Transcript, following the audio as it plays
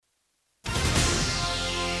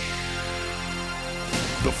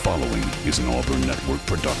following is an Auburn Network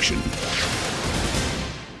production.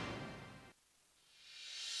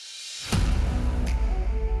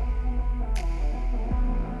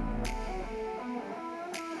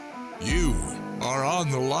 You are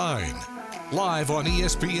on the line. Live on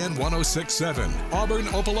ESPN 1067, Auburn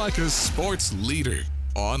Opelika's sports leader.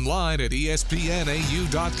 Online at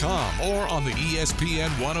espnau.com or on the ESPN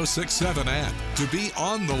 1067 app. To be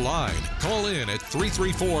on the line, call in at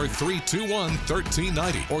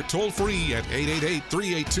 334-321-1390 or toll free at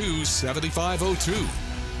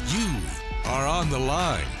 888-382-7502. You are on the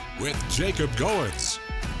line with Jacob Goins.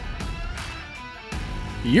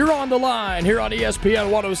 You're on the line here on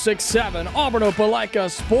ESPN 1067, Auburn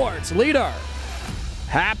Opelika sports leader.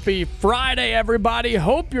 Happy Friday, everybody.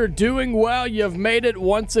 Hope you're doing well. You've made it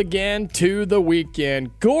once again to the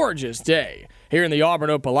weekend. Gorgeous day here in the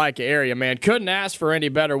Auburn-Opelika area, man. Couldn't ask for any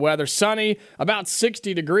better weather. Sunny, about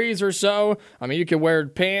 60 degrees or so. I mean, you can wear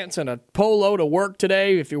pants and a polo to work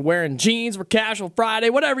today. If you're wearing jeans for Casual Friday,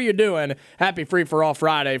 whatever you're doing, happy Free for All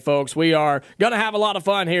Friday, folks. We are going to have a lot of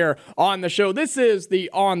fun here on the show. This is the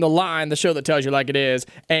On the Line, the show that tells you like it is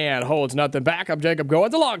and holds nothing back. I'm Jacob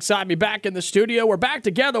Goins. Alongside me back in the studio. We're back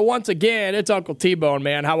together once again. It's Uncle T-Bone,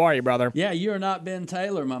 man. How are you, brother? Yeah, you're not Ben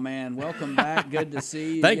Taylor, my man. Welcome back. Good to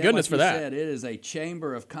see you. Thank goodness like for that. Said, it is a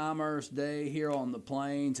Chamber of Commerce day here on the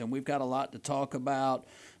Plains, and we've got a lot to talk about.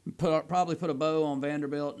 Probably put a bow on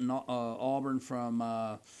Vanderbilt and Auburn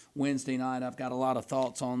from Wednesday night. I've got a lot of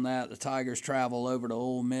thoughts on that. The Tigers travel over to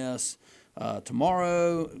Ole Miss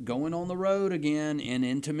tomorrow, going on the road again and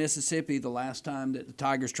into Mississippi. The last time that the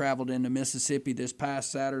Tigers traveled into Mississippi this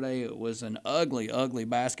past Saturday, it was an ugly, ugly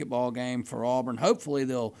basketball game for Auburn. Hopefully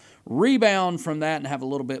they'll rebound from that and have a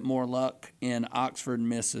little bit more luck in Oxford,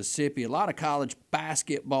 Mississippi. A lot of college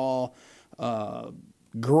basketball.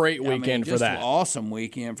 Great weekend for that. Awesome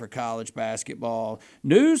weekend for college basketball.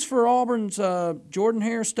 News for Auburn's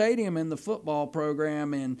Jordan-Hare Stadium and the football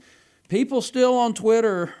program, and people still on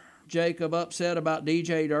Twitter, Jacob, upset about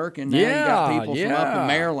DJ Durkin. Now you got people from up in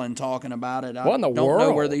Maryland talking about it. I don't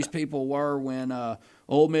know where these people were when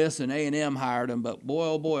Ole Miss and A&M hired him, but boy,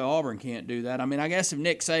 oh boy, Auburn can't do that. I mean, I guess if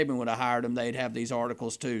Nick Saban would have hired him, they'd have these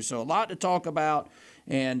articles too. So a lot to talk about.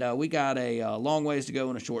 And we got a long ways to go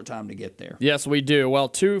and a short time to get there. Yes, we do. Well,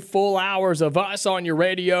 2 full hours of us on your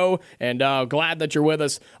radio, and glad that you're with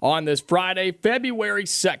us on this Friday, February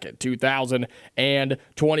 2nd,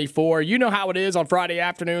 2024. You know how it is on Friday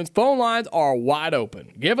afternoons. Phone lines are wide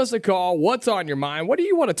open. Give us a call. What's on your mind? What do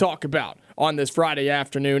you want to talk about on this Friday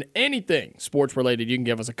afternoon? Anything sports-related, you can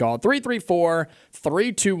give us a call.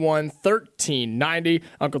 334-321-1390.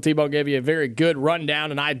 Uncle T-Bone gave you a very good rundown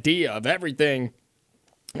and idea of everything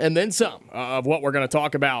and then some of what we're going to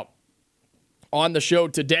talk about on the show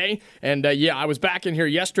today. And, I was back in here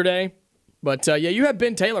yesterday. But, you had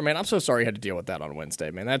Ben Taylor, man. I'm so sorry you had to deal with that on Wednesday,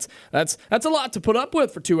 man. That's a lot to put up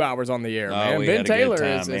with for 2 hours on the air, man. Ben Taylor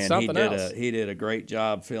is something else. He did a great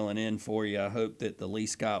job filling in for you. I hope that the Lee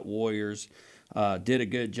Scott Warriors did a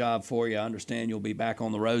good job for you. I understand you'll be back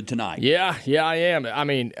on the road tonight. Yeah, I am. I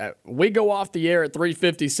mean, we go off the air at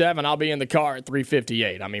 3:57. I'll be in the car at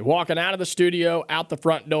 3:58. I mean, walking out of the studio, out the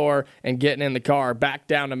front door, and getting in the car back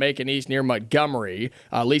down to Macon East near Montgomery.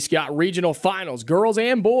 Lee Scott Regional Finals, girls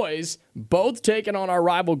and boys, both taking on our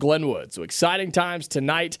rival Glenwood. So exciting times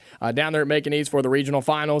tonight down there at Macon East for the regional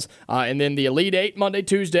finals. And then the Elite Eight Monday,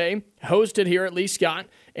 Tuesday, hosted here at Lee Scott.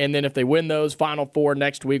 And then if they win those Final Four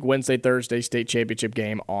next week, Wednesday, Thursday, state championship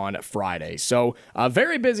game on Friday. So a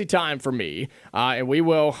very busy time for me. And we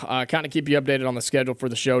will kind of keep you updated on the schedule for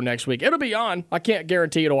the show next week. It'll be on. I can't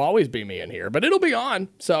guarantee it'll always be me in here, but it'll be on.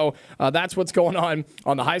 So that's what's going on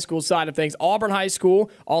the high school side of things. Auburn High School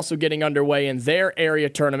also getting underway in their area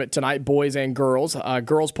tournament tonight, boys and girls.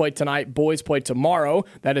 Girls play tonight, boys play tomorrow.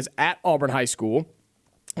 That is at Auburn High School.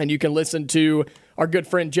 And you can listen to our good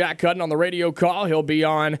friend Jack Cudden on the radio call. He'll be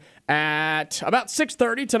on at about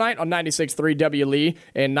 6:30 tonight on 96.3 WLE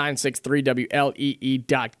and 963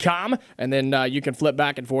 WLEE.com. And then you can flip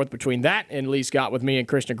back and forth between that and Lee Scott with me and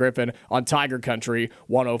Christian Griffin on Tiger Country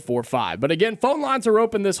 104.5. But again, phone lines are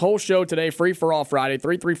open this whole show today, free for all Friday,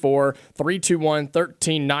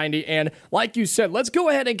 334-321-1390. And like you said, let's go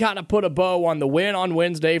ahead and kind of put a bow on the win on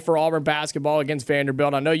Wednesday for Auburn basketball against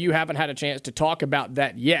Vanderbilt. I know you haven't had a chance to talk about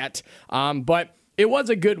that yet, but it was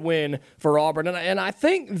a good win for Auburn, and I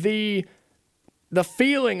think the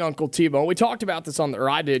feeling, Uncle T-Bone, we talked about this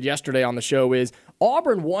I did yesterday on the show, is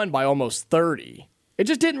Auburn won by almost 30. It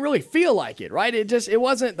just didn't really feel like it, right? It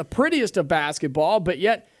wasn't the prettiest of basketball, but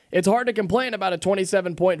yet it's hard to complain about a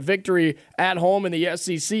 27-point victory at home in the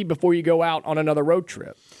SEC before you go out on another road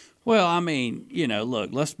trip. Well, I mean,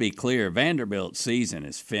 look, let's be clear. Vanderbilt's season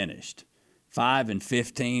is finished.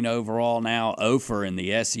 5-15 overall now, 0 in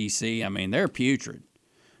the SEC. I mean, they're putrid.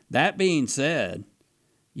 That being said,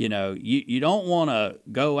 you don't want to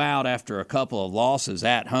go out after a couple of losses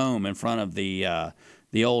at home in front of the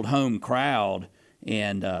old home crowd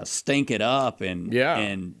and stink it up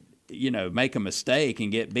and make a mistake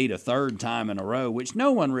and get beat a third time in a row, which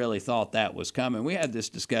no one really thought that was coming. We had this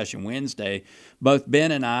discussion Wednesday. Both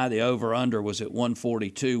Ben and I, the over-under was at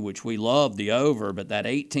 142, which we loved the over, but that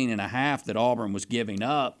 18.5 that Auburn was giving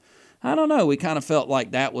up, I don't know. We kind of felt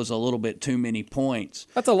like that was a little bit too many points.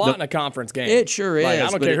 That's a lot in a conference game. It sure is, I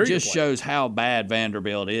don't but care who it just you play. shows how bad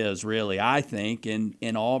Vanderbilt is, really, I think,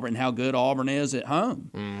 in Auburn, how good Auburn is at home.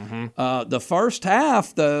 Mm-hmm. The first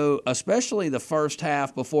half, though, especially the first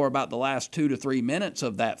half before about the last 2 to 3 minutes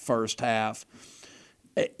of that first half,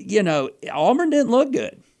 Auburn didn't look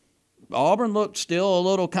good. Auburn looked still a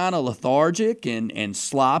little kind of lethargic and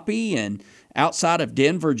sloppy, and outside of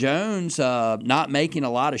Denver Jones not making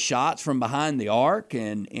a lot of shots from behind the arc,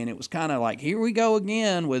 and it was kind of like, here we go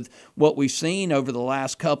again with what we've seen over the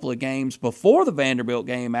last couple of games before the Vanderbilt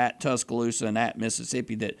game at Tuscaloosa and at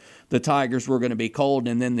Mississippi, that the Tigers were going to be cold,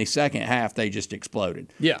 and then the second half they just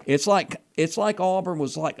exploded. Yeah, it's like Auburn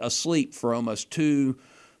was like asleep for almost two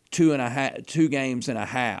games and a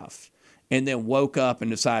half. And then woke up and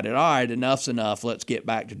decided, all right, enough's enough. Let's get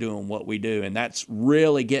back to doing what we do. And that's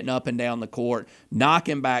really getting up and down the court,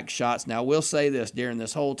 knocking back shots. Now, we'll say this, during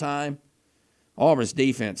this whole time, Auburn's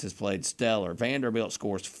defense has played stellar. Vanderbilt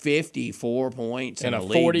scores 54 points in a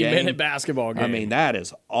league game. 40-minute basketball game. I mean, that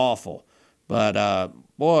is awful. But,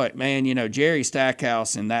 boy, man, Jerry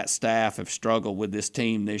Stackhouse and that staff have struggled with this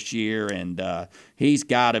team this year, and he's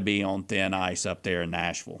got to be on thin ice up there in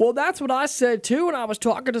Nashville. Well, that's what I said, too, and I was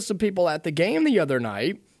talking to some people at the game the other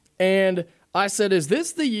night, and I said, is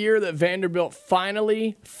this the year that Vanderbilt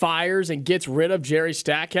finally fires and gets rid of Jerry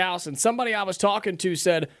Stackhouse? And somebody I was talking to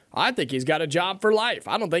said, I think he's got a job for life.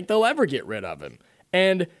 I don't think they'll ever get rid of him.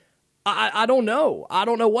 And I don't know. I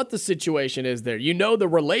don't know what the situation is there. The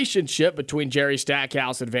relationship between Jerry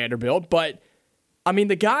Stackhouse and Vanderbilt, but, I mean,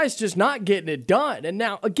 the guy's just not getting it done. And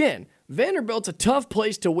now, again, Vanderbilt's a tough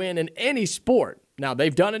place to win in any sport. Now,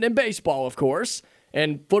 they've done it in baseball, of course,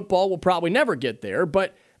 and football will probably never get there,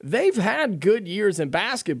 but they've had good years in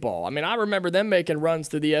basketball. I mean, I remember them making runs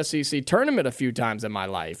through the SEC tournament a few times in my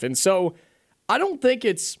life. And so I don't think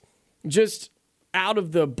it's just out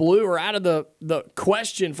of the blue or out of the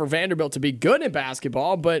question for Vanderbilt to be good in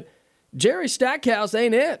basketball, but Jerry Stackhouse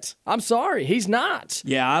ain't it. I'm sorry, he's not.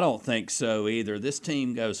 Yeah, I don't think so either. This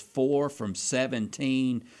team goes 4 from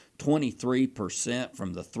 17, 23%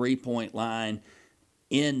 from the three-point line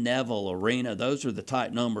in Neville Arena. Those are the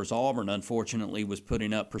type numbers Auburn, unfortunately, was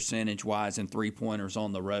putting up percentage-wise in three-pointers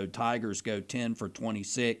on the road. Tigers go 10 for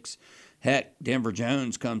 26. Heck, Denver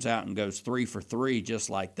Jones comes out and goes 3 for 3 just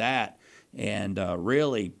like that, and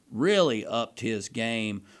really, really upped his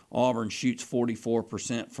game. Auburn shoots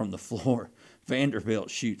 44% from the floor. Vanderbilt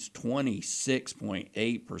shoots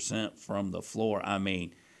 26.8% from the floor. I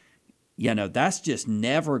mean, that's just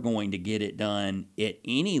never going to get it done at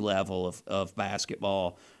any level of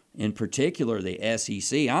basketball, in particular the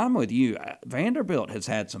SEC. I'm with you. Vanderbilt has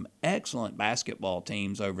had some excellent basketball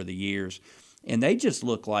teams over the years, and they just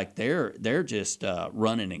look like they're just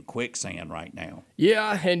running in quicksand right now.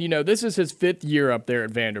 Yeah, and this is his 5th year up there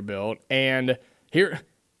at Vanderbilt, and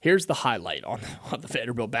here's the highlight on the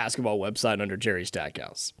Vanderbilt basketball website under Jerry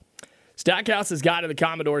Stackhouse. Stackhouse has guided the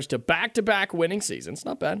Commodores to back-to-back winning seasons,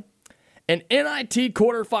 not bad, and NIT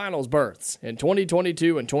quarterfinals berths in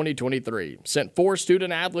 2022 and 2023, sent 4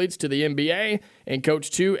 student-athletes to the NBA, and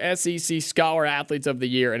coached 2 SEC Scholar Athletes of the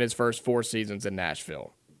Year in his first 4 seasons in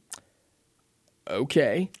Nashville.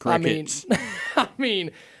 Okay. Crickets. I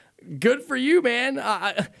mean, good for you, man.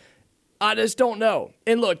 I just don't know.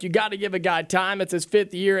 And look, you got to give a guy time. It's his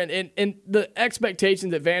 5th year, and the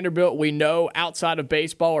expectations at Vanderbilt, we know, outside of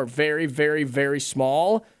baseball are very, very, very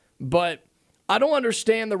small. But I don't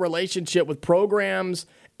understand the relationship with programs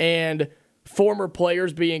and former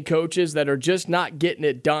players being coaches that are just not getting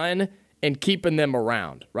it done and keeping them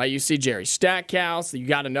around, right? You see Jerry Stackhouse. You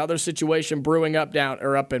got another situation brewing up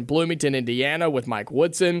in Bloomington, Indiana with Mike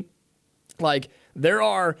Woodson. Like, there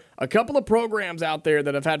are a couple of programs out there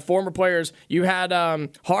that have had former players. You had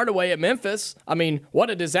Hardaway at Memphis. I mean,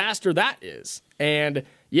 what a disaster that is. And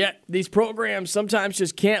yet these programs sometimes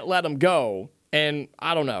just can't let them go. And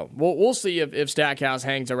I don't know. We'll see if Stackhouse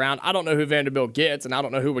hangs around. I don't know who Vanderbilt gets, and I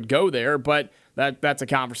don't know who would go there, but that's a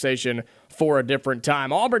conversation for a different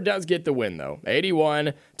time. Auburn does get the win, though,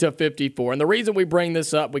 81-54. And the reason we bring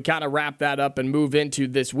this up, we kind of wrap that up and move into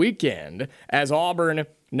this weekend as Auburn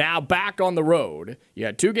now back on the road. You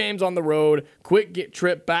had 2 games on the road, quick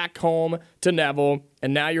trip back home to Neville,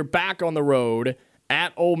 and now you're back on the road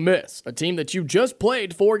at Ole Miss, a team that you just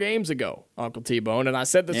played 4 games ago, Uncle T-Bone. And I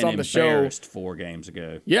said this on the show. Embarrassed 4 games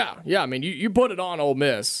ago. Yeah. I mean, you put it on Ole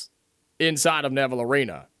Miss inside of Neville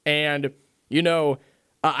Arena. And,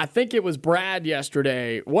 I think it was Brad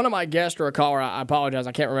yesterday. One of my guests or a caller, I apologize,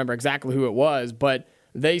 I can't remember exactly who it was, but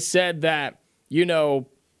they said that,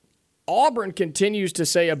 Auburn continues to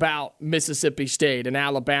say about Mississippi State and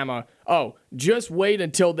Alabama, oh, just wait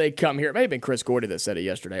until they come here. It may have been Chris Gordy that said it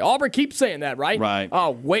yesterday. Auburn keeps saying that, right? Right. Oh,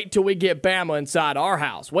 wait till we get Bama inside our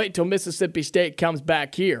house. Wait till Mississippi State comes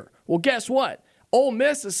back here. Well, guess what? Ole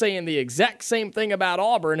Miss is saying the exact same thing about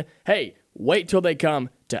Auburn. Hey, wait till they come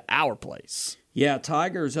to our place. Yeah,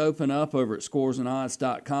 Tigers open up over at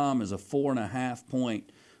scoresandodds.com as a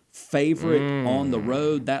 4.5-point favorite on the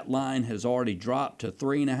road. That line has already dropped to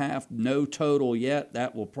 3.5. No total yet.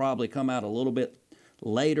 That will probably come out a little bit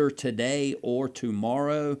later today or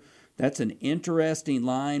tomorrow. That's an interesting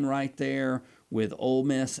line right there with Ole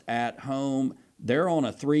Miss at home. They're on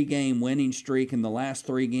a 3-game winning streak. In the last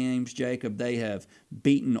 3 games, Jacob, they have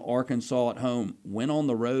beaten Arkansas at home, went on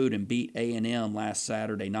the road and beat A&M last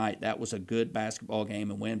Saturday night. That was a good basketball game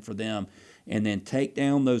and win for them. And then take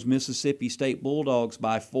down those Mississippi State Bulldogs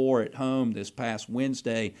by 4 at home this past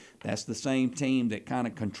Wednesday. That's the same team that kind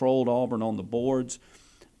of controlled Auburn on the boards.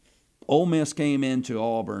 Ole Miss came into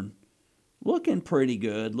Auburn looking pretty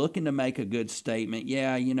good, looking to make a good statement.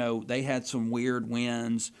 Yeah, they had some weird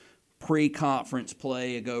wins, pre-conference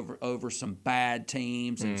play over some bad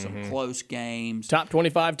teams and some close games. Top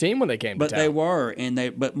 25 team when they came to town. But they were,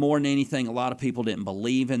 but more than anything, a lot of people didn't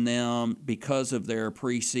believe in them because of their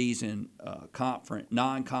preseason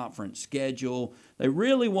non-conference schedule. They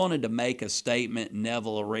really wanted to make a statement in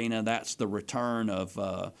Neville Arena. That's the return of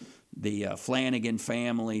the Flanagan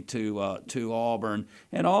family to Auburn,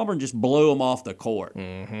 and Auburn just blew them off the court.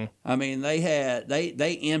 I mean,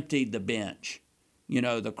 they emptied the bench.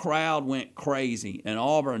 The crowd went crazy, and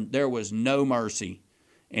Auburn, there was no mercy.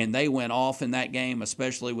 And they went off in that game,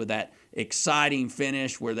 especially with that exciting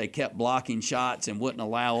finish where they kept blocking shots and wouldn't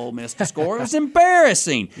allow Ole Miss to score. It was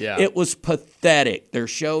embarrassing. Yeah. It was pathetic. Their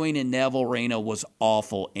showing in Neville Arena was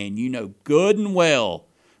awful, and good and well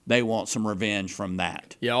they want some revenge from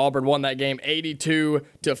that. Yeah, Auburn won that game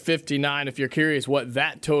 82-59. If you're curious what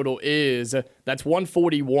that total is, that's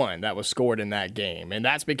 141 that was scored in that game. And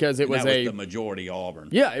that's because it was the majority Auburn.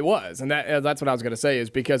 Yeah, it was. And that's what I was going to say is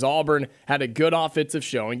because Auburn had a good offensive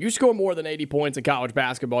showing. You score more than 80 points in college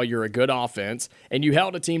basketball, you're a good offense. And you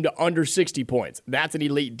held a team to under 60 points. That's an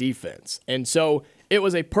elite defense. And so it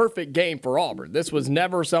was a perfect game for Auburn. This was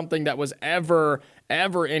never something that was ever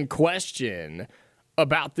in question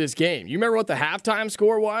about this game. You remember what the halftime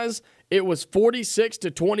score was? It was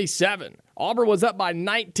 46-27. Auburn was up by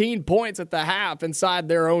 19 points at the half inside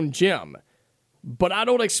their own gym. But I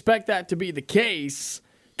don't expect that to be the case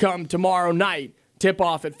come tomorrow night.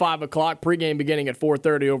 Tip-off at 5 o'clock, pregame beginning at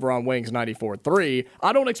 4:30 over on Wings 94.3.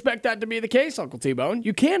 I don't expect that to be the case, Uncle T-Bone.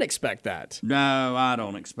 You can't expect that. No, I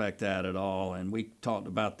don't expect that at all. And we talked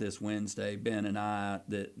about this Wednesday, Ben and I,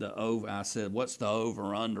 I said, what's the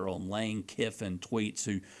over-under on Lane Kiffin tweets,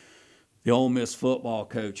 the Ole Miss football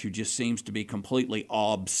coach who just seems to be completely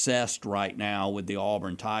obsessed right now with the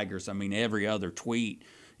Auburn Tigers. I mean, every other tweet,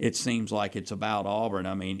 it seems like it's about Auburn.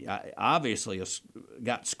 I mean, obviously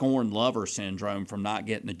got scorned lover syndrome from not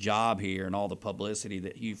getting the job here and all the publicity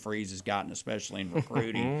that Hugh Freeze has gotten, especially in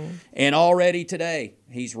recruiting. And already today,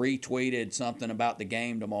 he's retweeted something about the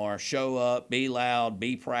game tomorrow. Show up, be loud,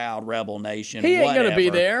 be proud, Rebel Nation. He ain't going to be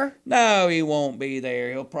there. No, he won't be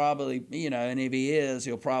there. He'll probably, and if he is,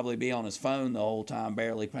 he'll probably be on his phone the whole time,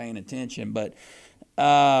 barely paying attention. But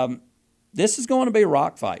this is going to be a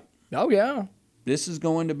rock fight. Oh, yeah. This is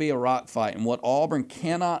going to be a rock fight, and what Auburn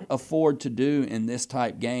cannot afford to do in this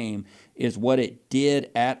type game is what it did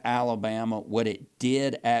at Alabama, what it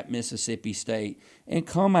did at Mississippi State, and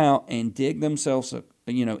come out and dig themselves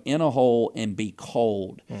in a hole and be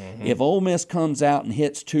cold. Mm-hmm. If Ole Miss comes out and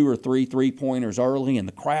hits 2 or 3 3-pointers early and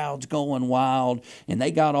the crowd's going wild and they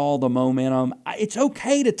got all the momentum, it's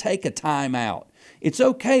okay to take a timeout. It's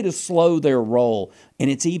okay to slow their roll, and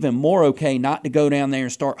it's even more okay not to go down there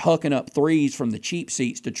and start hucking up threes from the cheap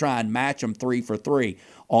seats to try and match them 3 for 3.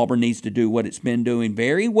 Auburn needs to do what it's been doing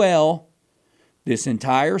very well this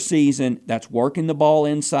entire season. That's working the ball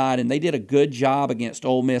inside, and they did a good job against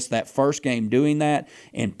Ole Miss that first game doing that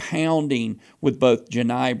and pounding with both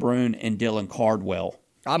Janai Brune and Dylan Cardwell.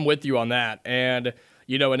 I'm with you on that. And,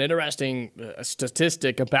 you know, an interesting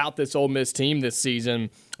statistic about this Ole Miss team this season,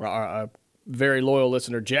 a very loyal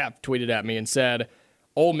listener, Jeff, tweeted at me and said,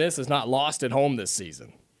 Ole Miss has not lost at home this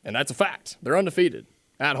season. And that's a fact. They're undefeated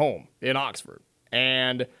at home in Oxford.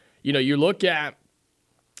 And, you know, you look at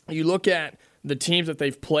the teams that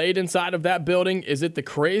they've played inside of that building. Is it the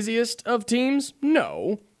craziest of teams?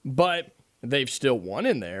 No, but they've still won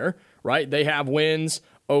in there, right? They have wins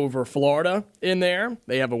over Florida in there.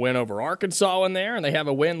 They have a win over Arkansas in there. And they have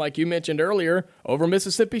a win, like you mentioned earlier, over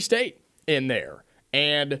Mississippi State in there.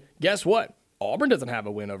 And guess what? Auburn doesn't have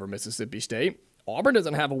a win over Mississippi State. Auburn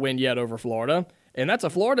doesn't have a win yet over Florida. And that's a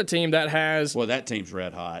Florida team that has... Well, that team's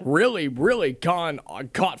red hot. Really, really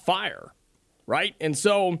caught fire, right? And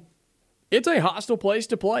so it's a hostile place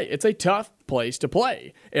to play. It's a tough place to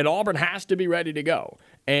play. And Auburn has to be ready to go.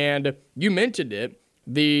 And you mentioned it.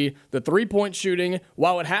 The three-point shooting,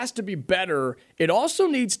 while it has to be better, it also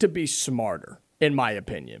needs to be smarter, in my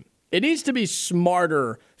opinion. It needs to be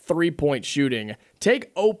smarter three-point shooting.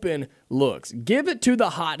 Take open looks. Give it to the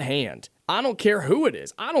hot hand. I don't care who it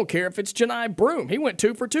is. I don't care if it's Janai Broome. He went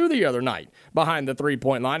 2 for 2 the other night behind the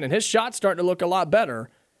three-point line, and his shot's starting to look a lot better.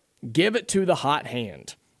 Give it to the hot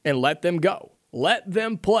hand and let them go. Let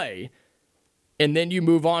them play, and then you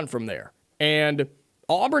move on from there. And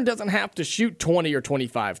Auburn doesn't have to shoot 20 or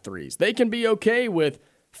 25 threes. They can be okay with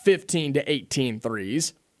 15 to 18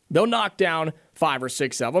 threes. They'll knock down 5 or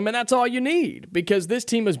 6 of them, and that's all you need because this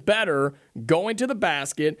team is better going to the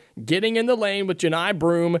basket, getting in the lane with Janai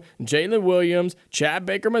Broome, Jalen Williams, Chad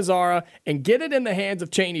Baker-Mazara, and get it in the hands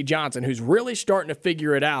of Chaney Johnson, who's really starting to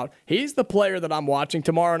figure it out. He's the player that I'm watching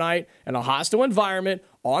tomorrow night in a hostile environment,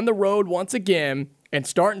 on the road once again, and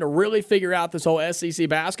starting to really figure out this whole SEC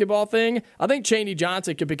basketball thing. I think Chaney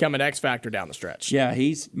Johnson could become an X factor down the stretch. Yeah,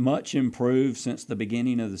 he's much improved since the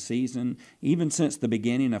beginning of the season. Even since the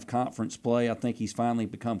beginning of conference play, I think he's finally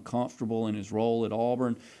become comfortable in his role at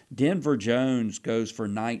Auburn. Denver Jones goes for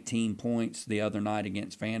 19 points the other night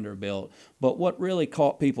against Vanderbilt. But what really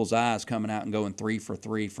caught people's eyes coming out and going 3 for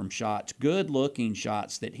 3 from shots, good-looking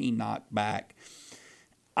shots that he knocked back.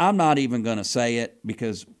 I'm not even going to say it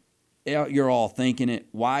because you're all thinking it.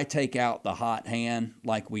 Why take out the hot hand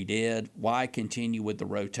like we did? Why continue with the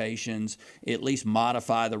rotations? At least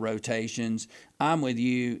modify the rotations. I'm with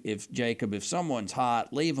you, if someone's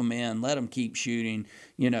hot, leave them in, let them keep shooting.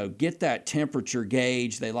 You know, get that temperature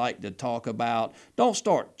gauge they like to talk about. Don't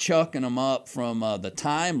start chucking them up from the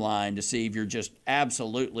timeline to see if you're just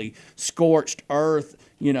absolutely scorched earth,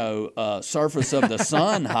 surface of the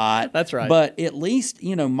sun hot. That's right. But at least,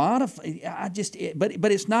 modify.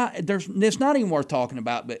 But it's not. It's not even worth talking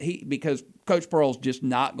about. Because Coach Pearl's just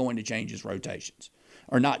not going to change his rotations,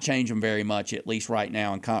 or not change them very much, at least right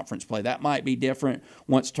now in conference play. That might be different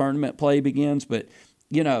once tournament play begins. But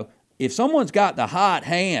if someone's got the hot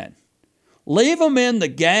hand, leave them in the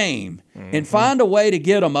game and find a way to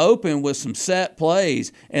get them open with some set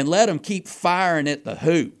plays and let them keep firing at the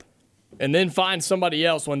hoop. And then find somebody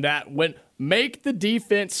else when make the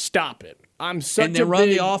defense stop it. And then run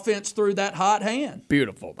the offense through that hot hand.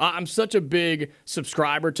 Beautiful. I'm such a big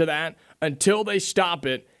subscriber to that. Until they stop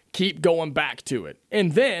it, keep going back to it.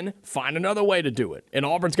 And then find another way to do it. And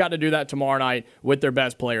Auburn's got to do that tomorrow night with their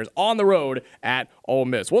best players on the road at Ole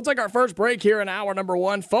Miss. We'll take our first break here in hour number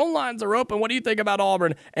 1. Phone lines are open. What do you think about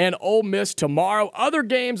Auburn and Ole Miss tomorrow? Other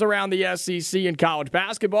games around the SEC and college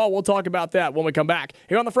basketball. We'll talk about that when we come back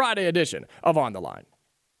here on the Friday edition of On the Line.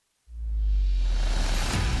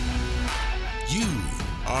 You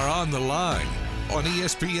are on the line on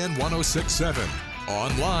ESPN 1067.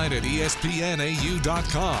 Online at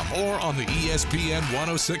ESPNAU.com or on the ESPN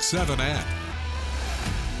 1067 app.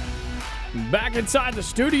 Back inside the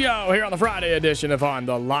studio here on the Friday edition of On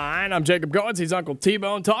the Line. I'm Jacob Goins. He's Uncle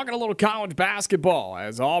T-Bone, talking a little college basketball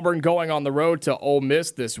as Auburn going on the road to Ole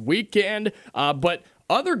Miss this weekend. But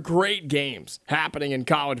other great games happening in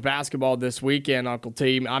college basketball this weekend, Uncle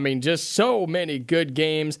T. I mean, just so many good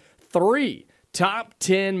games. 3 top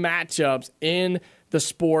 10 matchups in the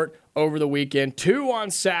sport over the weekend. 2 on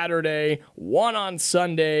Saturday, 1 on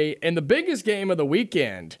Sunday. And the biggest game of the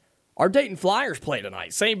weekend, our Dayton Flyers play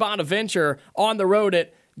tonight. St. Bonaventure on the road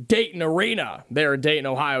at Dayton Arena. There at Dayton,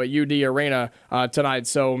 Ohio, at UD Arena tonight.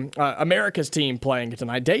 So America's team playing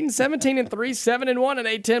tonight. Dayton 17-3, 7-1 in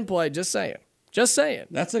A-10 play. Just saying.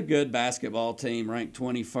 That's a good basketball team, ranked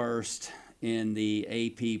 21st. In the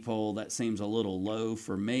AP poll. That seems a little low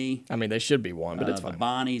for me. I mean, they should be one, but it's fine. The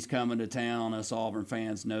Bonnies coming to town. Us Auburn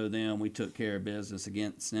fans know them. We took care of business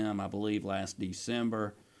against them, I believe, last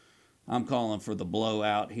December. I'm calling for the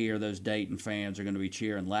blowout here. Those Dayton fans are going to be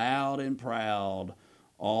cheering loud and proud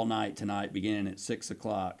all night tonight, beginning at 6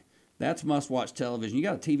 o'clock. That's must-watch television. You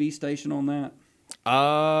got a TV station on that?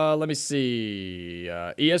 Let me see.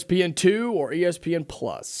 ESPN2 or ESPN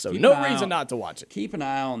Plus. So Keep no an eye reason on- not to watch it. Keep an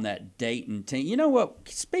eye on that Dayton team. You know what?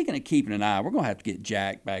 Speaking of keeping an eye, we're going to have to get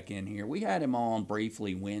Jack back in here. We had him on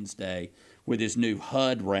briefly Wednesday with his new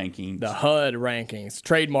HUD rankings. The HUD rankings.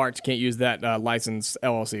 Trademarks can't use that license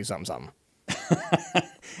LLC something.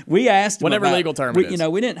 We asked him Whatever about, legal term it is. You know,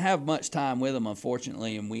 we didn't have much time with him,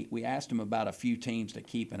 unfortunately, and we asked him about a few teams to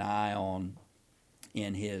keep an eye on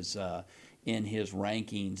in his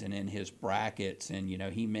rankings and in his brackets. And, you know,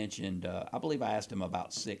 he mentioned, I believe I asked him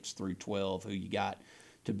about 6 through 12, who you got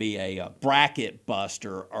to be a bracket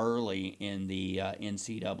buster early in the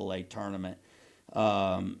NCAA tournament.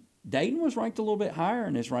 Dayton was ranked a little bit higher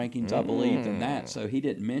in his rankings, I believe, than that, so he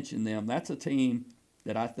didn't mention them. That's a team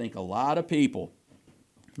that I think a lot of people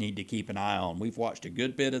need to keep an eye on. We've watched a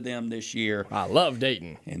good bit of them this year. I love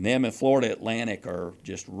Dayton. And them and Florida Atlantic are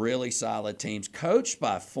just really solid teams, coached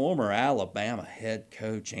by former Alabama head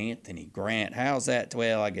coach Anthony Grant. How's that?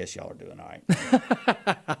 Well, I guess y'all are doing all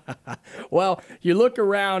right. Well, you look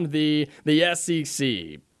around the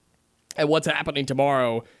SEC and what's happening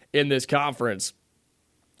tomorrow in this conference.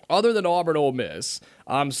 Other than Auburn, Ole Miss,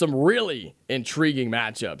 some really intriguing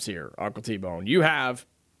matchups here, Uncle T-Bone. You have,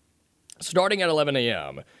 starting at 11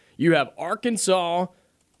 a.m., you have Arkansas,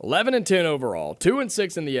 11-10 overall,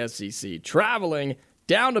 2-6 in the SEC, traveling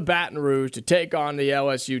down to Baton Rouge to take on the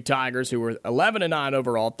LSU Tigers, who were 11-9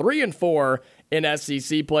 overall, 3-4 in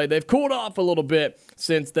SEC play. They've cooled off a little bit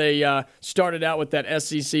since they started out with that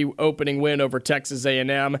SEC opening win over Texas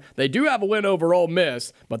A&M. They do have a win over Ole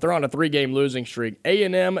Miss, but they're on a 3-game losing streak.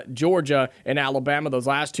 A&M, Georgia, and Alabama, those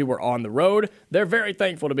last two were on the road. They're very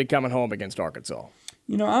thankful to be coming home against Arkansas.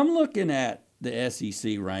 You know, I'm looking at the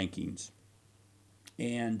SEC rankings,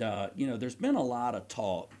 and, you know, there's been a lot of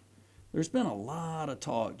talk.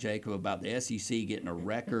 Jacob, about the SEC getting a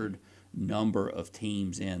record number of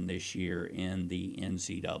teams in this year in the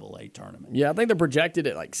NCAA tournament. Yeah, I think they're projected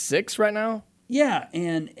at like 6 right now. Yeah,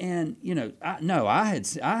 and you know, I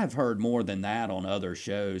have heard more than that on other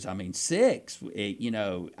shows. I mean, 6.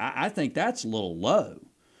 I think that's a little low,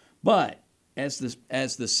 but as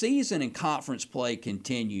the season and conference play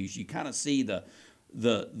continues, you kind of see the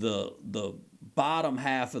bottom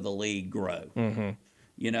half of the league grow. Mm-hmm.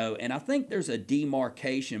 You know, and I think there's a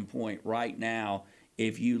demarcation point right now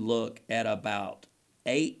if you look at about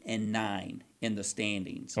 8 and 9 in the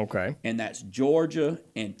standings. Okay. And that's Georgia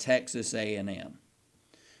and Texas A&M.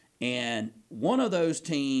 And one of those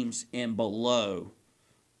teams and below,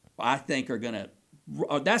 I think are going to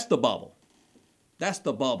 – that's the bubble. That's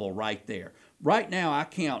the bubble right there. Right now, I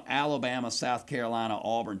count Alabama, South Carolina,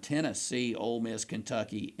 Auburn, Tennessee, Ole Miss,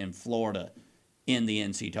 Kentucky, and Florida in the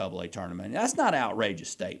NCAA tournament. That's not an outrageous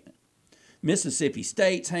statement. Mississippi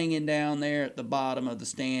State's hanging down there at the bottom of the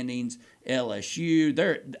standings.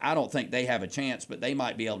 LSU, I don't think they have a chance, but they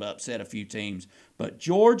might be able to upset a few teams. But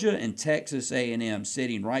Georgia and Texas A&M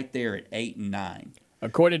sitting right there at 8 and 9.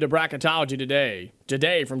 According to bracketology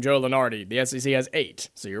today from Joe Lunardi, the SEC has 8.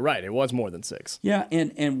 So you're right, it was more than 6. Yeah,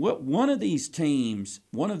 and what one of these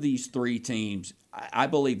 3 teams, I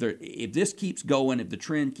believe that if this keeps going, if the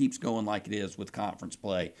trend keeps going like it is with conference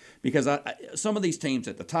play, because some of these teams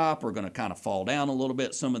at the top are going to kind of fall down a little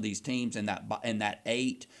bit. Some of these teams in that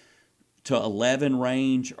 8 to 11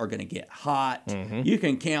 range are going to get hot. Mm-hmm. You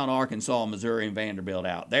can count Arkansas, Missouri, and Vanderbilt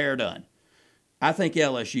out. They're done. I think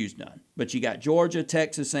LSU's done. But you got Georgia,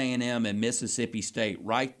 Texas A&M, and Mississippi State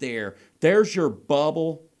right there. There's your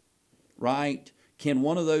bubble, right? Can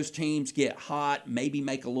one of those teams get hot, maybe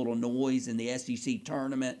make a little noise in the SEC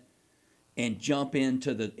tournament and jump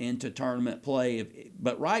into tournament play?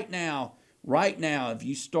 But right now, if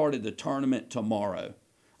you started the tournament tomorrow,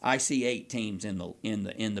 I see 8 teams in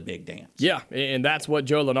the big dance. Yeah, and that's what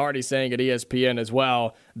Joe Lunardi's saying at ESPN as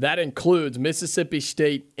well. That includes Mississippi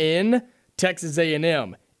State in, Texas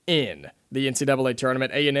A&M in the NCAA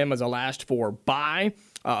tournament. A&M is a last 4 bye,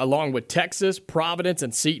 along with Texas, Providence,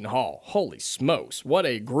 and Seton Hall. Holy smokes, what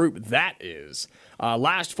a group that is.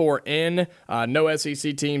 Last 4 in, no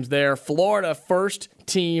SEC teams there. Florida, first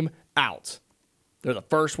team out. They're the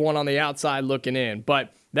first one on the outside looking in,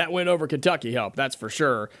 but that win over Kentucky helped, that's for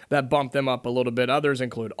sure. That bumped them up a little bit. Others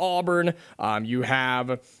include Auburn. You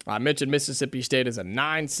have, I mentioned Mississippi State as a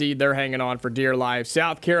 9 seed. They're hanging on for dear life.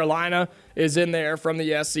 South Carolina is in there from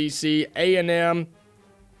the SEC. A&M,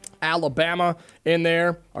 Alabama in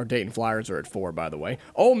there. Our Dayton Flyers are at 4, by the way.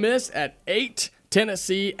 Ole Miss at 8.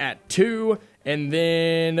 Tennessee at 2, and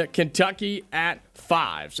then Kentucky at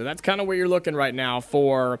 5. So that's kind of where you're looking right now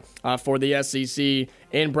for the SEC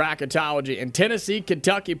in bracketology. And Tennessee,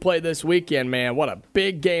 Kentucky play this weekend, man. What a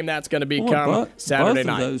big game that's going to become Saturday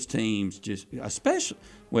night. Both of those teams just especially,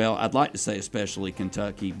 well, I'd like to say especially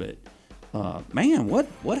Kentucky, but man,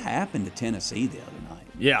 what happened to Tennessee the other night?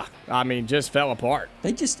 Yeah, I mean, just fell apart.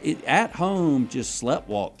 They just at home just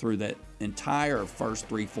sleptwalked through that entire first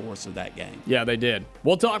 3/4 of that game. Yeah, they did.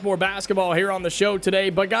 We'll talk more basketball here on the show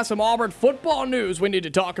today, but got some Auburn football news we need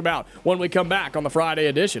to talk about when we come back on the Friday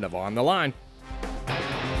edition of On the Line.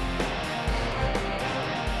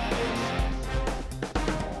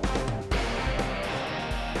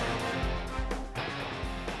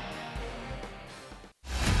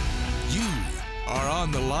 You are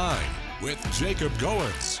On the Line with Jacob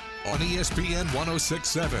Goins on ESPN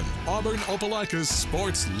 106.7, Auburn Opelika's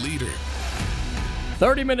sports leader.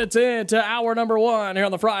 30 minutes into hour number 1 here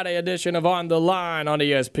on the Friday edition of On the Line on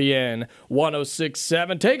ESPN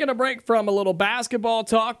 106.7. Taking a break from a little basketball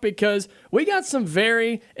talk because we got some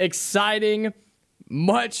very exciting,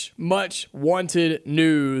 much wanted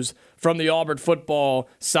news from the Auburn football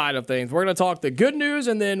side of things. We're going to talk the good news,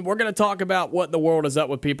 and then we're going to talk about what the world is up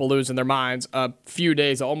with people losing their minds a few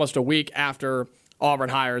days, almost a week after Auburn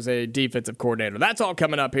hires a defensive coordinator. That's all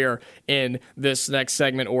coming up here in this next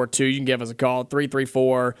segment or two. You can give us a call,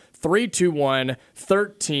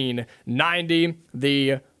 334-321-1390.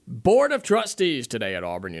 The Board of Trustees today at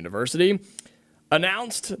Auburn University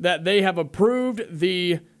announced that they have approved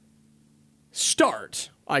the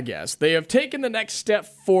start, I guess. They have taken the next step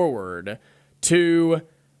forward to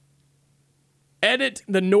edit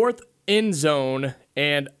the north end zone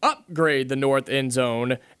and upgrade the north end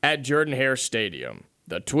zone at Jordan-Hare Stadium.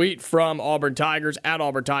 The tweet from Auburn Tigers at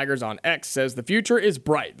Auburn Tigers on X says, "The future is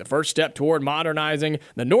bright. The first step toward modernizing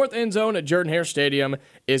the north end zone at Jordan-Hare Stadium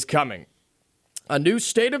is coming." A new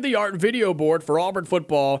state-of-the-art video board for Auburn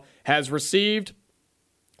football has received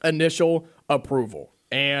initial approval.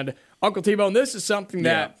 And Uncle T-Bone, this is something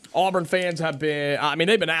that Auburn fans have been,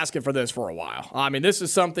 they've been asking for this for a while. This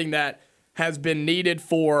is something that has been needed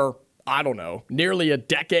for, nearly a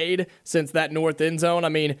decade since that north end zone.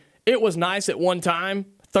 It was nice at one time,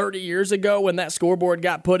 30 years ago, when that scoreboard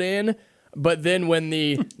got put in. But then when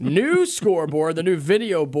the new scoreboard, the new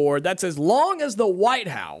video board, that's as long as the White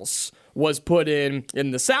House, was put in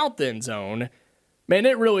the south end zone, man,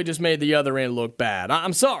 it really just made the other end look bad.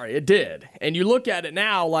 I'm sorry, it did. And you look at it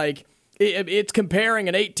now like it's comparing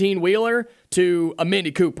an 18-wheeler to a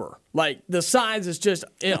Mini Cooper. Like, the size is just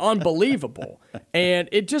unbelievable. And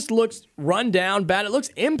it just looks run down, bad. It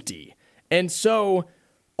looks empty. And so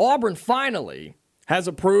Auburn finally has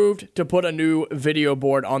approved to put a new video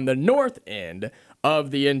board on the north end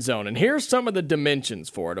of the end zone. And here's some of the dimensions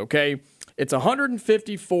for it, okay? It's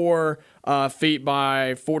 154 feet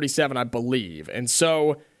by 47, I believe. And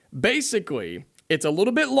so basically, it's a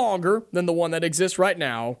little bit longer than the one that exists right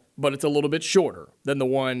now, but it's a little bit shorter than the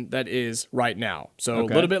one that is right now. So A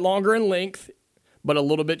little bit longer in length, but a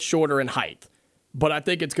little bit shorter in height. But I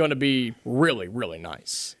think it's going to be really, really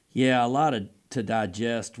nice. Yeah, a lot to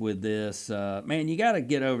digest with this. Man, you got to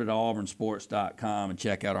get over to auburnsports.com and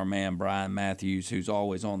check out our man Brian Matthews, who's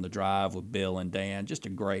always on the drive with Bill and Dan. Just a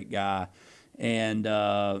great guy. And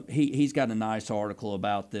he's got a nice article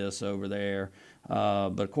about this over there.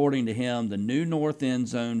 But according to him, the new north end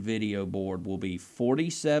zone video board will be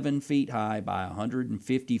 47 feet high by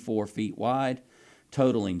 154 feet wide,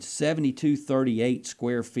 totaling 7,238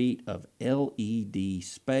 square feet of LED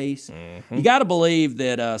space. Mm-hmm. You got to believe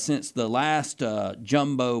that since the last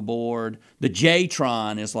jumbo board, the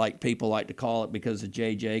J-Tron is like people like to call it because of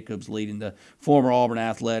Jay Jacobs leading the former Auburn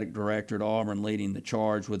athletic director at Auburn leading the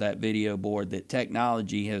charge with that video board, that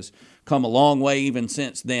technology has come a long way even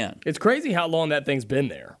since then. It's crazy how long that thing's been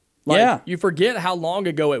there. You forget how long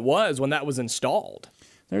ago it was when that was installed.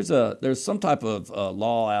 There's some type of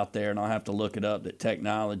law out there, and I'll have to look it up, that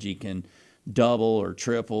technology can double or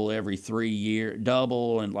triple every 3 years,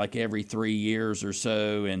 double and like every 3 years or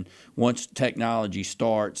so. And once technology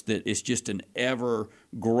starts, that it's just an ever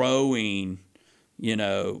growing,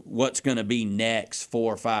 what's going to be next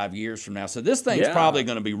 4 or 5 years from now. So this thing's probably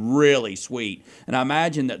going to be really sweet. And I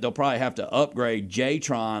imagine that they'll probably have to upgrade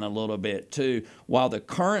J-Tron a little bit too. While the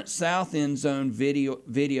current south end zone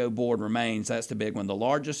video board remains, that's the big one, the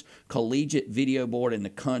largest collegiate video board in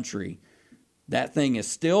the country. That thing is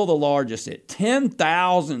still the largest at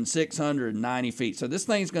 10,690 feet. So this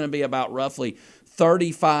thing's going to be about roughly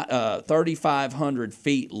 3,500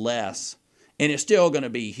 feet less, and it's still going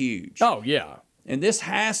to be huge. Oh, yeah. And this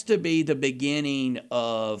has to be the beginning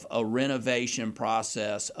of a renovation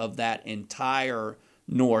process of that entire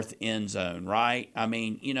north end zone, right? I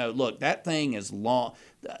mean, look, that thing is long.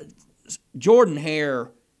 Jordan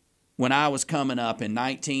Hare, when I was coming up in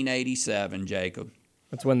 1987, Jacob.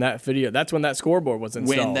 That's when that scoreboard was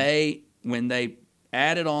installed. When they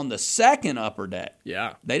added on the second upper deck.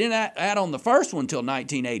 Yeah. They didn't add on the first one until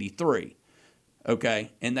 1983.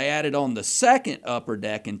 Okay, and they added on the second upper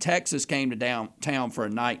deck, and Texas came to downtown for a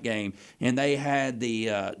night game, and they had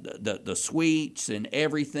the suites and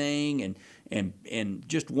everything, and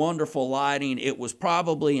just wonderful lighting. It was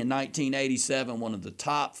probably in 1987 one of the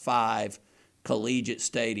top 5 collegiate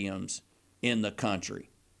stadiums in the country.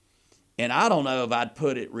 And I don't know if I'd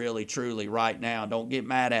put it really truly right now. Don't get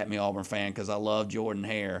mad at me, Auburn fan, because I love Jordan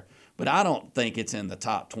Hare, but I don't think it's in the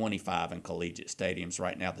top 25 in collegiate stadiums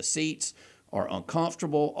right now. The seats are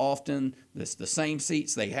uncomfortable often. It's the same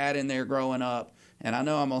seats they had in there growing up. And I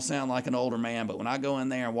know I'm going to sound like an older man, but when I go in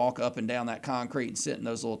there and walk up and down that concrete and sit in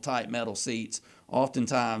those little tight metal seats,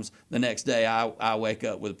 oftentimes the next day I wake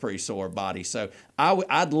up with a pretty sore body. So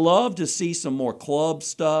I'd love to see some more club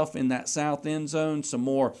stuff in that south end zone, some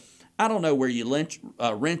more, I don't know, where you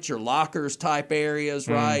rent your lockers type areas,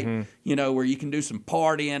 right? Mm-hmm. Where you can do some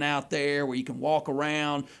partying out there, where you can walk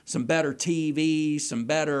around, some better TVs, some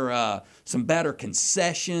better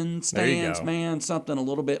concession stands, man, something a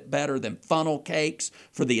little bit better than funnel cakes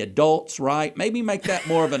for the adults, right? Maybe make that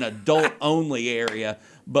more of an adult-only area.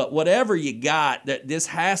 But whatever you got, this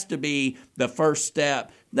has to be the first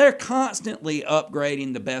step. They're constantly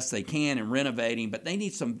upgrading the best they can and renovating, but they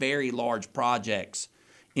need some very large projects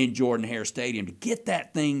in Jordan Hare Stadium to get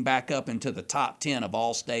that thing back up into the top 10 of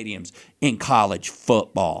all stadiums in college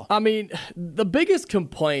football. I mean, the biggest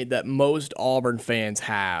complaint that most Auburn fans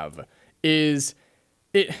have is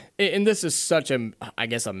and this is such a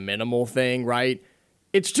minimal thing, right?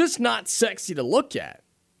 It's just not sexy to look at,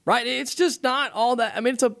 right? It's just not all that. I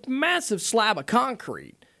mean, it's a massive slab of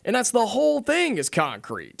concrete, and that's the whole thing is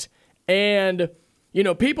concrete. And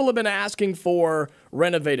people have been asking for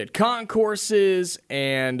renovated concourses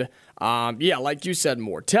and, like you said,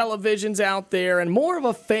 more televisions out there and more of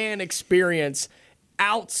a fan experience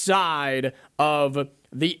outside of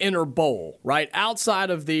the inner bowl, right? Outside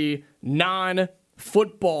of the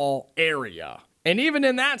non-football area. And even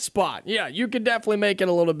in that spot, you could definitely make it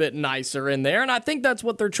a little bit nicer in there. And I think that's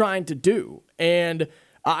what they're trying to do. And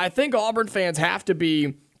I think Auburn fans have to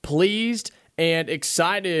be pleased and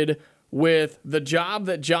excited with the job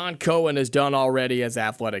that John Cohen has done already as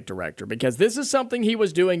athletic director, because this is something he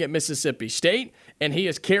was doing at Mississippi State, and he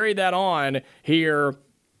has carried that on here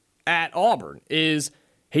at Auburn,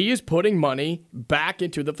 he is putting money back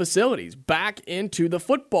into the facilities, back into the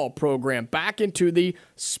football program, back into the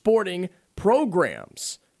sporting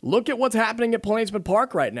programs. Look at what's happening at Plainsman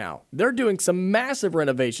Park right now. They're doing some massive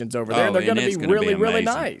renovations over there. They're going to be really, really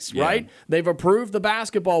nice, right? They've approved the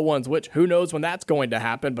basketball ones, which who knows when that's going to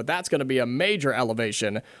happen, but that's going to be a major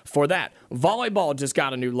elevation for that. Volleyball just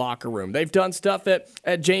got a new locker room. They've done stuff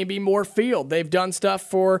at J.B. Moore Field. They've done stuff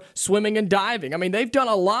for swimming and diving. I mean, they've done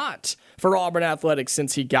a lot for Auburn athletics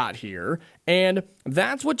since he got here, and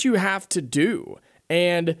that's what you have to do.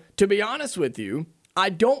 And to be honest with you, I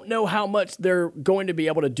don't know how much they're going to be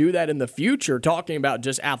able to do that in the future, talking about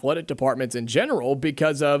just athletic departments in general,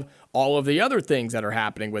 because of all of the other things that are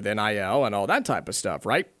happening with NIL and all that type of stuff,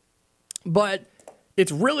 right? But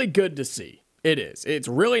it's really good to see. It is. It's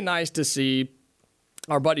really nice to see.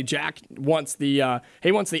 Our buddy Jack wants the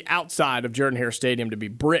outside of Jordan Hare Stadium to be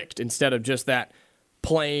bricked instead of just that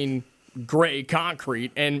plain gray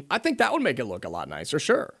concrete, and I think that would make it look a lot nicer,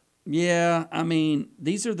 sure. Yeah, I mean,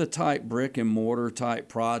 these are the type brick and mortar type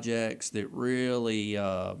projects that really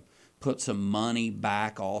put some money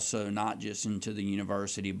back also, not just into the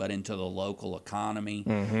university, but into the local economy.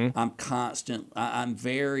 Mm-hmm. I'm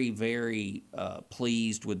very, very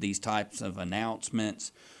pleased with these types of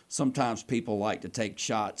announcements. Sometimes people like to take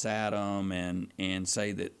shots at them and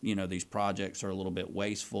say that, these projects are a little bit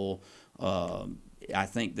wasteful. I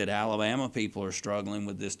think that Alabama people are struggling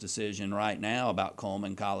with this decision right now about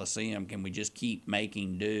Coleman Coliseum. Can we just keep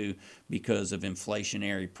making do because of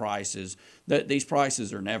inflationary prices? These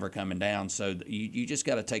prices are never coming down, so you just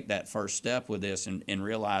got to take that first step with this and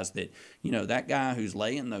realize that, that guy who's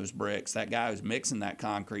laying those bricks, that guy who's mixing that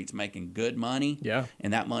concrete's making good money,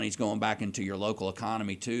 and that money's going back into your local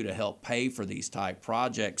economy too to help pay for these type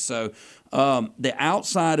projects. So the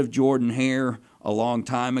outside of Jordan Hare a long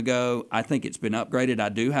time ago, I think it's been upgraded. I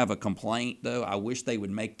do have a complaint, though. I wish they would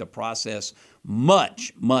make the process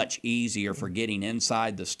much, much easier for getting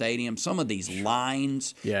inside the stadium. Some of these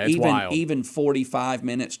lines, it's wild. Even 45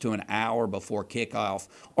 minutes to an hour before kickoff,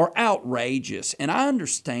 are outrageous. And I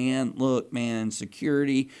understand, look, man,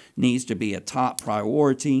 security needs to be a top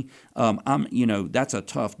priority. That's a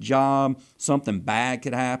tough job. Something bad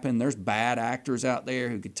could happen. There's bad actors out there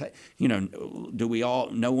who could take,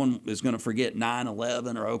 no one is going to forget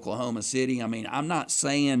 9/11 or Oklahoma City. I mean, I'm not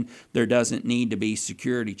saying there doesn't need to be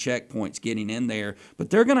security checkpoints getting in there, but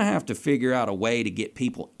they're going to have to figure out a way to get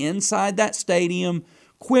people inside that stadium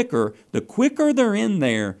quicker. The quicker they're in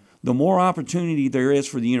there, the more opportunity there is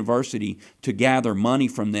for the university to gather money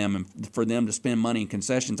from them and for them to spend money in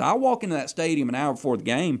concessions. I walk into that stadium an hour before the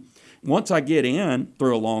game. Once I get in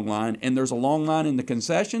through a long line and there's a long line in the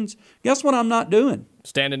concessions, guess what I'm not doing?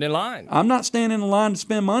 Standing in line. I'm not standing in line to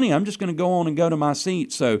spend money. I'm just going to go on and go to my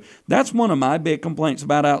seat. So that's one of my big complaints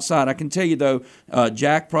about outside. I can tell you, though,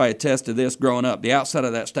 Jack probably attests to this growing up. The outside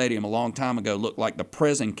of that stadium a long time ago looked like the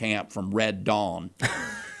prison camp from Red Dawn.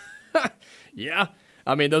 Yeah.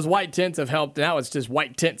 I mean, those white tents have helped. Now it's just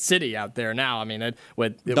white tent city out there now. I mean,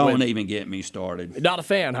 Don't even get me started. Not a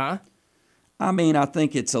fan, huh? I mean, I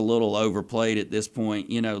think it's a little overplayed at this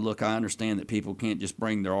point. Look, I understand that people can't just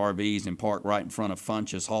bring their RVs and park right in front of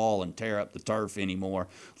Funchess Hall and tear up the turf anymore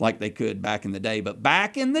like they could back in the day. But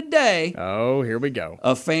back in the day, oh, here we go.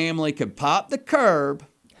 A family could pop the curb,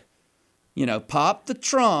 pop the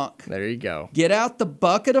trunk. There you go. Get out the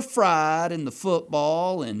bucket of fried and the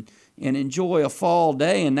football and enjoy a fall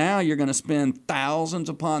day, and now you're going to spend thousands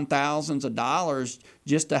upon thousands of dollars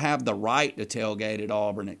just to have the right to tailgate at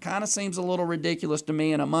Auburn. It kind of seems a little ridiculous to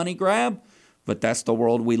me and a money grab, but that's the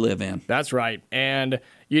world we live in. That's right. And,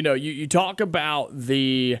 you talk about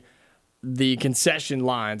the concession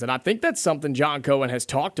lines, and I think that's something John Cohen has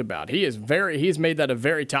talked about. He's made that a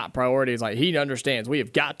very top priority. It's like he understands we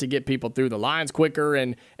have got to get people through the lines quicker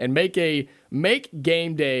and make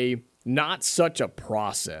game day not such a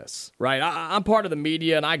process, right? I'm part of the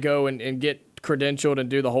media, and I go and get credentialed and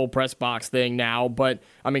do the whole press box thing now. But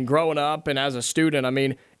I mean, growing up and as a student, I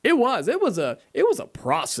mean, it was a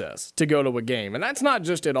process to go to a game, and that's not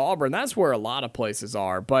just at Auburn. That's where a lot of places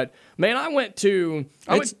are. But man,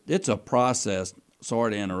 it's a process.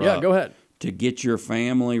 Sorry to interrupt. Yeah, go ahead. To get your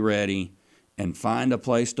family ready and find a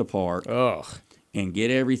place to park. Ugh. And get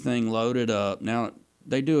everything loaded up. Now,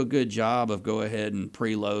 they do a good job of go ahead and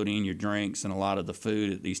preloading your drinks and a lot of the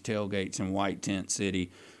food at these tailgates in White Tent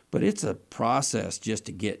City. But it's a process just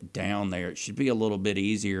to get down there. It should be a little bit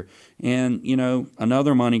easier. And,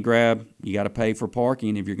 another money grab, you got to pay for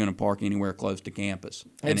parking if you're going to park anywhere close to campus.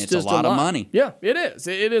 And it's just a lot of money. Yeah, it is.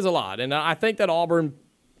 It is a lot. And I think that Auburn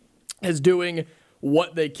is doing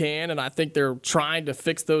what they can, and I think they're trying to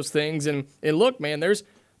fix those things. And look, man, there's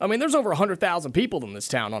over 100,000 people in this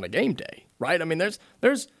town on a game day, right? I mean, there's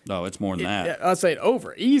No, it's more than that. I'd say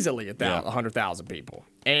easily 100,000 people.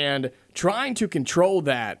 And trying to control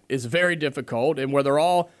that is very difficult. And when they're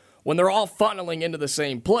all funneling into the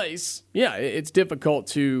same place, it's difficult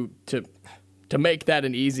to make that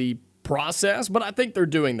an easy process. But I think they're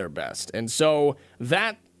doing their best. And so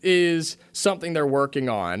that is something they're working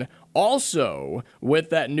on. Also,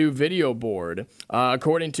 with that new video board,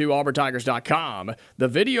 according to auburntigers.com, the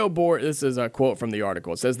video board, this is a quote from the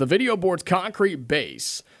article, it says, the video board's concrete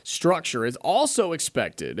base structure is also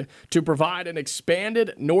expected to provide an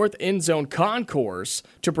expanded north end zone concourse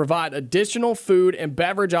to provide additional food and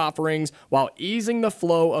beverage offerings while easing the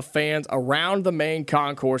flow of fans around the main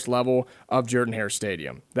concourse level of Jordan-Hare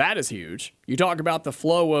Stadium. That is huge. You talk about the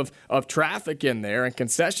flow of traffic in there and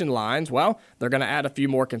concession lines. Well, they're going to add a few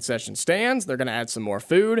more concession stands. They're going to add some more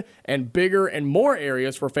food and bigger and more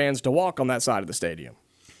areas for fans to walk on that side of the stadium.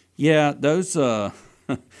 Yeah,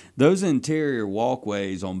 those interior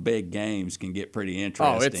walkways on big games can get pretty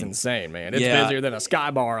interesting. Oh, it's insane, man. It's busier than a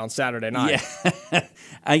Sky Bar on Saturday night. Yeah.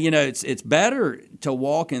 It's better to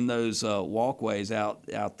walk in those walkways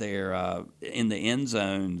out there in the end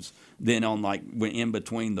zones than on in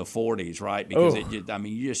between the 40s, right? Because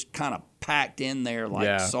you just kind of packed in there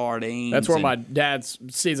like sardines. That's where my dad's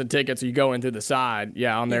season tickets. You go in through the side,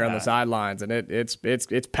 on there on the sidelines, and it's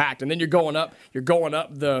packed. And then you're going up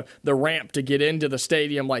the ramp to get into the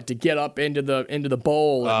stadium, like to get up into the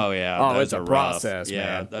bowl. And, it's a process,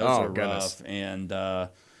 man. Those are rough. And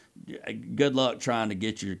good luck trying to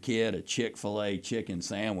get your kid a Chick-fil-A chicken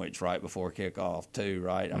sandwich right before kickoff, too,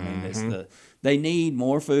 right? I mean, they need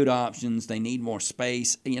more food options. They need more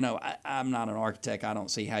space. I'm not an architect. I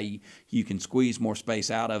don't see how you can squeeze more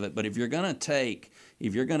space out of it. But if you're going to take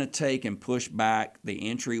and push back the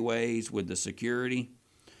entryways with the security,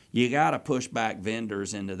 you got to push back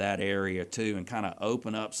vendors into that area too and kind of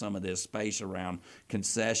open up some of this space around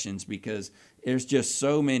concessions, because there's just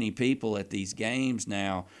so many people at these games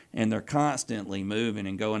now, and they're constantly moving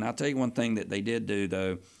and going. I'll tell you one thing that they did do,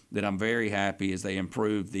 though, that I'm very happy is they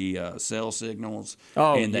improved the cell signals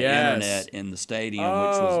and the internet in the stadium,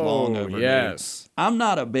 which was long overdue. Yes. I'm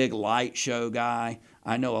not a big light show guy.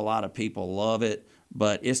 I know a lot of people love it,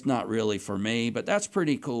 but it's not really for me. But that's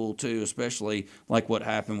pretty cool, too, especially like what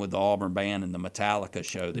happened with the Auburn band and the Metallica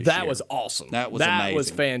show this year. That was awesome. That was amazing. That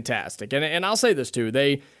was fantastic. And I'll say this, too.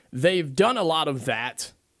 They've done a lot of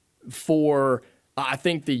that for, I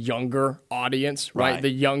think, the younger audience, right? The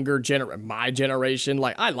younger my generation.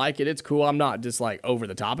 Like, I like it. It's cool. I'm not just, like, over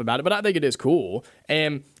the top about it, but I think it is cool.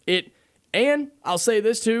 And I'll say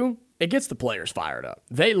this, too. It gets the players fired up.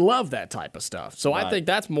 They love that type of stuff. So I think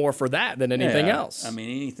that's more for that than anything else. I mean,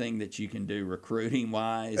 anything that you can do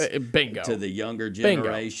recruiting-wise bingo. To the younger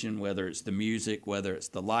generation, whether it's the music, whether it's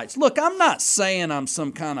the lights. Look, I'm not saying I'm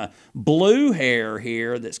some kind of blue hair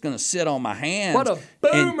here that's going to sit on my hands what a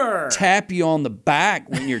boomer. And tap you on the back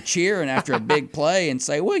when you're cheering after a big play and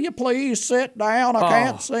say, will you please sit down? I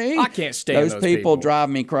can't see. I can't stand those people. Drive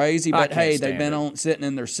me crazy. But, hey, they've been sitting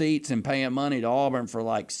in their seats and paying money to Auburn for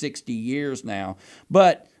like 60 years now.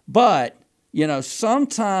 But you know,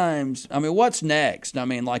 sometimes, I mean, what's next? I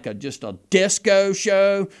mean, like just a disco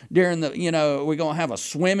show during the, you know, we're going to have a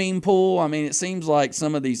swimming pool. I mean, it seems like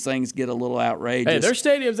some of these things get a little outrageous. Hey, there's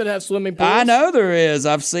stadiums that have swimming pools. I know there is.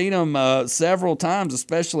 I've seen them several times,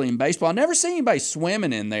 especially in baseball. I've never seen anybody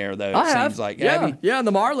swimming in there, though, seems like. Yeah, yeah,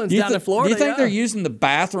 the Marlins down in Florida. Do you think they're using the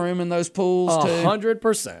bathroom in those pools, too?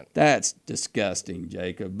 100%. That's disgusting,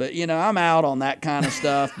 Jacob. But, you know, I'm out on that kind of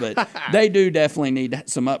stuff. But they do definitely need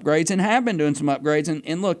some upgrades and have been doing some upgrades.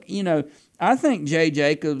 And look, you know, I think Jay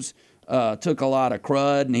Jacobs took a lot of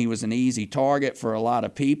crud, and he was an easy target for a lot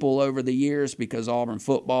of people over the years because Auburn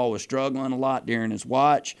football was struggling a lot during his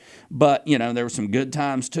watch. But, you know, there were some good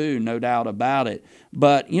times too, no doubt about it.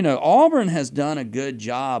 But, you know, Auburn has done a good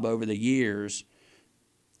job over the years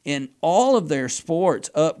in all of their sports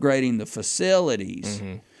upgrading the facilities.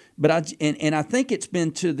 Mm-hmm. But I think it's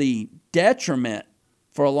been to the detriment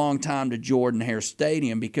for a long time to Jordan-Hare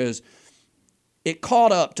Stadium because it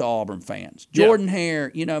caught up to Auburn fans.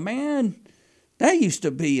 Jordan-Hare, you know, man, that used to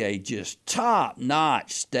be a just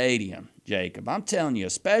top-notch stadium, Jacob. I'm telling you,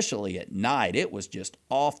 especially at night, it was just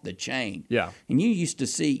off the chain. Yeah. And you used to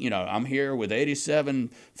see, you know, I'm here with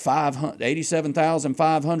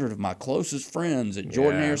 87,500 of my closest friends at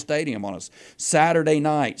Jordan-Hare Stadium on a Saturday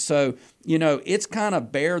night. So, you know, it's kind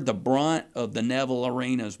of bared the brunt of the Neville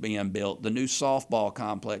Arenas being built. The new softball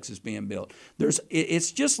complex is being built.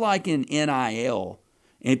 It's just like in NIL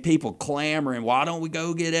and people clamoring, why don't we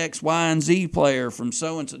go get X, Y, and Z player from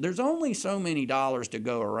so-and-so? There's only so many dollars to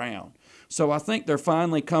go around. So I think they're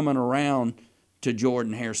finally coming around to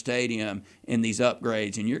Jordan-Hare Stadium in these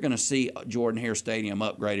upgrades, and you're going to see Jordan-Hare Stadium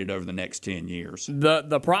upgraded over the next 10 years.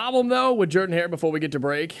 The problem, though, with Jordan-Hare before we get to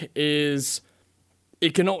break is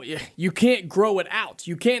you can't grow it out.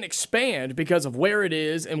 You can't expand because of where it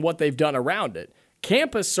is and what they've done around it.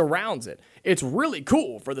 Campus surrounds it. It's really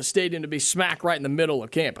cool for the stadium to be smack right in the middle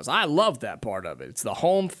of campus. I love that part of it. It's the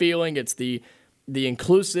home feeling. It's the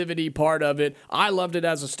inclusivity part of it. I loved it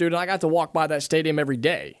as a student. I got to walk by that stadium every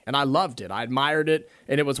day, and I loved it. I admired it,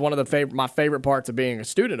 and it was one of my favorite parts of being a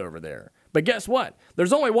student over there. But guess what?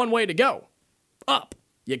 There's only one way to go, up.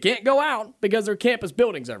 You can't go out because there are campus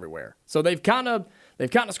buildings everywhere. So they've kind of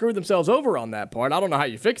screwed themselves over on that part. I don't know how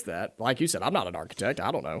you fix that. Like you said, I'm not an architect.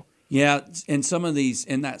 I don't know. Yeah, and some of these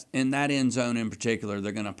in that end zone in particular,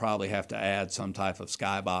 they're going to probably have to add some type of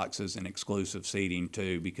skyboxes and exclusive seating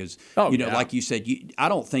too, because like you said, I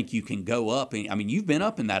don't think you can go up. I mean, you've been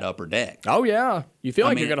up in that upper deck. Oh yeah, you feel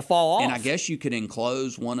like you're going to fall off. And I guess you could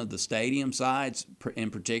enclose one of the stadium sides, in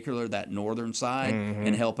particular that northern side,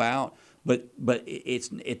 and help out. But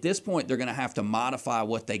it's at this point they're going to have to modify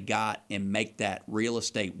what they got and make that real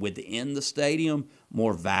estate within the stadium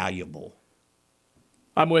more valuable.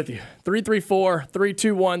 I'm with you.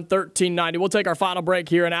 334-321-1390. We'll take our final break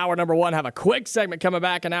here in hour number 1. Have a quick segment coming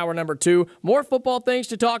back in hour number 2. More football things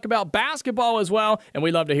to talk about, basketball as well, and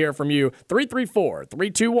we'd love to hear from you.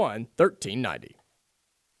 334-321-1390.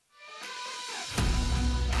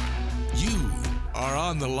 You are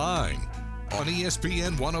on the line on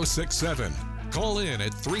ESPN 106.7. Call in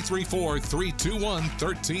at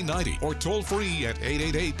 334-321-1390 or toll free at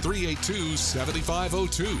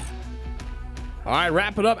 888-382-7502. All right,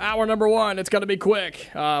 wrap it up. Hour number 1. It's going to be quick.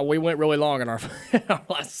 We went really long in our, our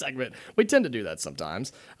last segment. We tend to do that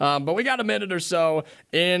sometimes. But we got a minute or so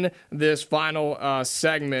in this final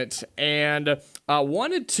segment. And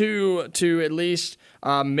wanted to at least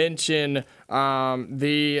mention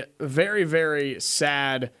the very, very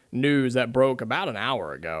sad news that broke about an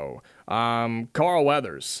hour ago. Carl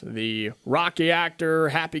Weathers, the Rocky actor,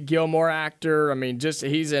 Happy Gilmore actor. I mean, just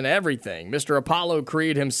he's in everything. Mr. Apollo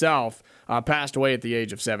Creed himself passed away at the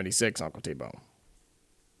age of 76, Uncle T-Bone.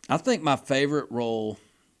 I think my favorite role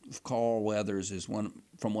of Carl Weathers is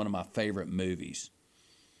from one of my favorite movies,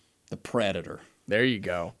 The Predator. There you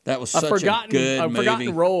go. That was such a good movie.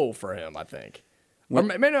 Forgotten role for him, I think. Or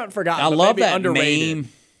maybe not forgotten, I but love maybe that underrated. meme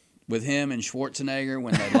with him and Schwarzenegger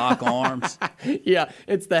when they lock arms. Yeah,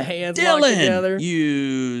 it's the hands locked together. Dylan,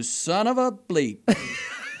 you son of a bleep.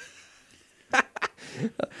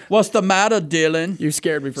 What's the matter, Dylan? You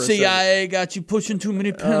scared me for a second. CIA got you pushing too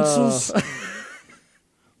many pencils.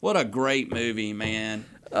 What a great movie, man.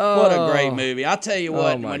 What a great movie. I'll tell you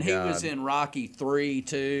what, when he was in Rocky 3,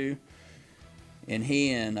 too, and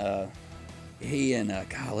he and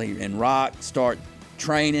Rock start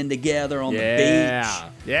training together on the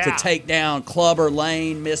beach to take down Clubber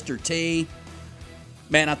Lane, Mr. T.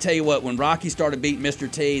 Man, I'll tell you what, when Rocky started beating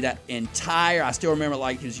Mr. T, I still remember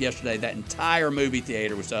like it was yesterday, that entire movie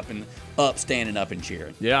theater was up, standing up and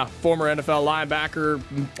cheering. Yeah, former NFL linebacker.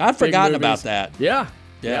 I'd forgotten about that. Yeah.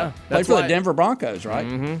 Played for the Denver Broncos, right?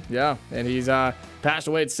 Mm-hmm. Yeah, and he's passed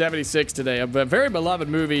away at 76 today. A very beloved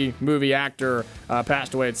movie actor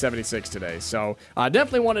passed away at 76 today. So I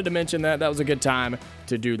definitely wanted to mention that. That was a good time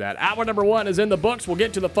to do that. Hour number 1 is in the books. We'll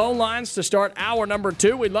get to the phone lines to start hour number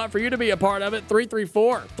 2. We'd love for you to be a part of it.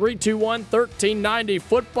 334-321-1390.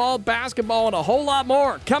 Football, basketball, and a whole lot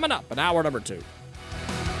more coming up in hour number 2.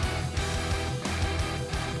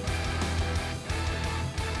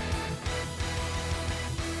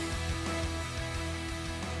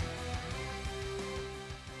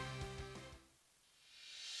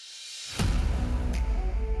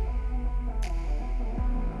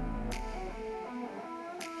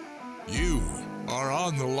 You are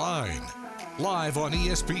on the line. Live on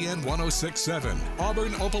ESPN 1067,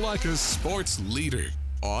 Auburn Opelika's sports leader.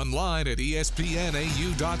 Online at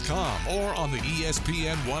espnau.com or on the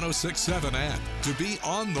ESPN 1067 app. To be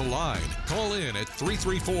on the line, call in at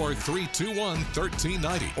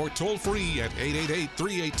 334-321-1390 or toll free at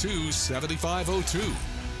 888-382-7502.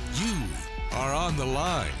 You are on the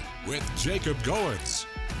line with Jacob Goins.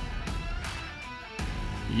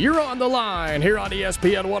 You're on the line here on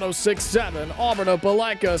ESPN 1067, Auburn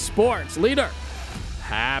Opelika sports leader.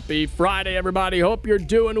 Happy Friday, everybody. Hope you're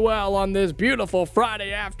doing well on this beautiful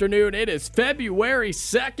Friday afternoon. It is February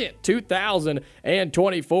 2nd,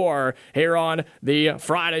 2024, here on the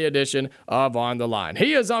Friday edition of On the Line.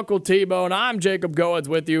 He is Uncle T-Bone. I'm Jacob Goins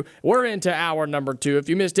with you. We're into hour number 2. If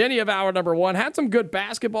you missed any of hour number 1, had some good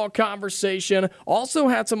basketball conversation. Also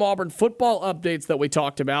had some Auburn football updates that we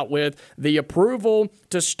talked about with the approval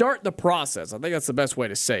to start the process. I think that's the best way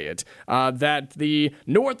to say it. That the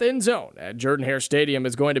north end zone at Jordan-Hare Stadium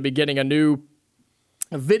is going to be getting a new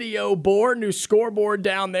video board, new scoreboard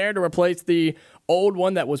down there to replace the old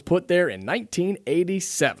one that was put there in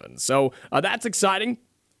 1987. So that's exciting.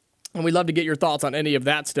 And we'd love to get your thoughts on any of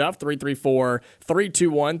that stuff.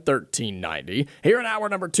 334-321-1390. Here in hour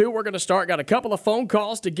number 2, we're going to start. Got a couple of phone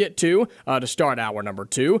calls to get to start hour number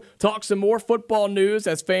 2. Talk some more football news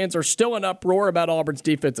as fans are still in uproar about Auburn's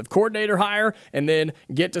defensive coordinator hire. And then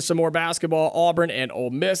get to some more basketball, Auburn and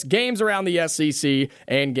Ole Miss. Games around the SEC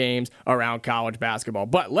and games around college basketball.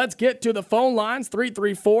 But let's get to the phone lines.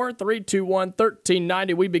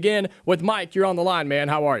 334-321-1390. We begin with Mike. You're on the line, man.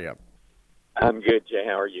 How are you? I'm good, Jay.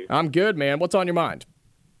 How are you? I'm good, man. What's on your mind?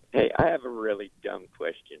 Hey, I have a really dumb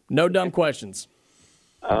question. No dumb questions.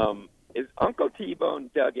 Is Uncle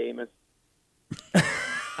T-Bone Doug Amos?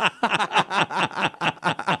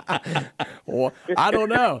 Well, I don't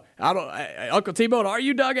know. Uncle T-Bone, are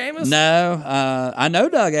you Doug Amos? No, I know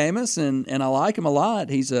Doug Amos, and I like him a lot.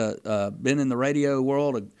 He's been in the radio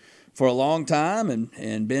world for a long time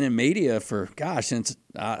and been in media for, since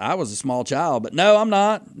I was a small child. But no, I'm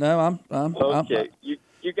not. No, I'm okay.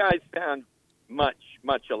 You guys sound much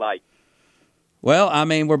alike. Well, I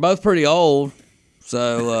mean, we're both pretty old,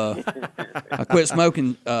 so I quit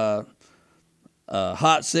smoking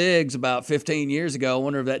hot cigs about 15 years ago. I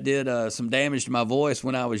wonder if that did some damage to my voice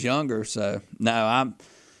when I was younger. So no, I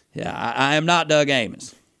am not Doug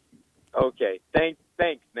Amos. Okay, thank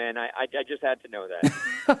thanks, man. I just had to know that.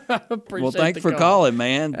 Well, thanks for calling,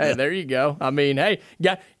 man. Hey, there you go. I mean, hey,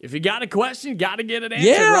 if you got a question, got to get it answered.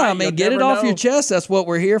 Yeah, right? I mean, get it off your chest. That's what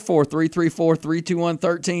we're here for.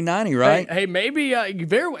 334-321-1390, right? Hey, maybe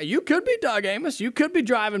you could be Doug Amos. You could be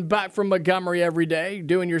driving back from Montgomery every day,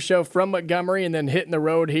 doing your show from Montgomery, and then hitting the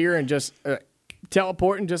road here and just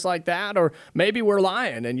teleporting just like that. Or maybe we're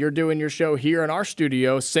lying and you're doing your show here in our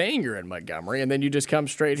studio saying you're in Montgomery, and then you just come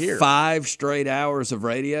straight here. 5 straight hours of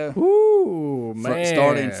radio. Ooh, man.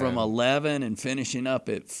 Starting from 11 and finishing up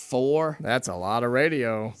at 4. That's a lot of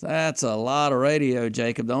radio. That's a lot of radio,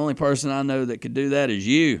 Jacob. The only person I know that could do that is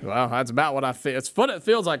you. Well, that's about what I feel. It's what it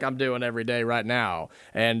feels like I'm doing every day right now.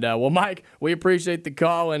 And, well, Mike, we appreciate the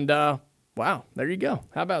call, and wow, there you go.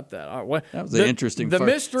 How about that? All right, well, that was interesting. The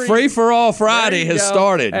mystery Free for all Friday has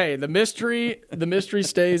started. Hey, the mystery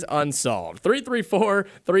stays unsolved.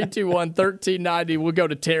 334-321-1390. We'll go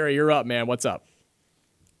to Terry. You're up, man. What's up?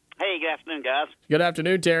 Hey, good afternoon, guys. Good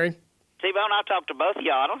afternoon, Terry. T-Bone, I talked to both of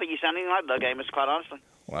y'all. I don't think you sound anything like Doug Amos, quite honestly.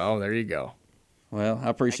 Well, there you go. Well, I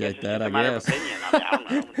appreciate that, I guess. Opinion. I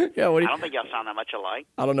don't know. Yeah, I don't think y'all sound that much alike.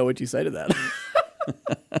 I don't know what you say to that.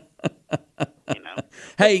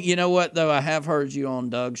 Hey, you know what, though? I have heard you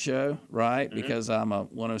on Doug's show, right? Mm-hmm. Because I'm a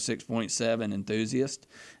 106.7 enthusiast.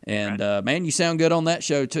 And, man, you sound good on that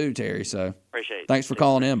show, too, Terry. So appreciate it. Thanks for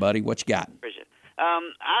calling in, buddy. What you got? Appreciate it.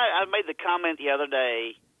 I made the comment the other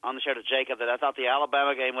day on the show to Jacob that I thought the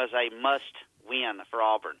Alabama game was a must-win for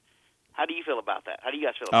Auburn. How do you feel about that? How do you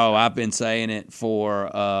guys feel about that? Oh, I've been saying it for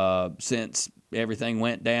since everything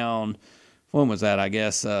went down. When was that? I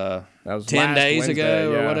guess that was 10 days Wednesday,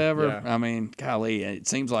 ago or whatever. Yeah. I mean, golly, it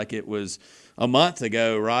seems like it was a month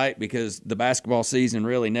ago, right? Because the basketball season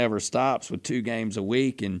really never stops with 2 games a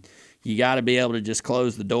week, and you got to be able to just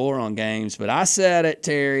close the door on games. But I said it,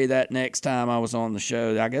 Terry, that next time I was on the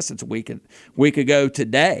show, I guess it's a week ago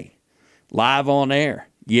today, live on air.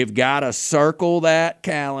 You've got to circle that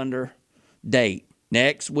calendar date,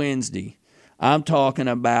 next Wednesday. I'm talking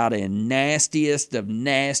about a nastiest of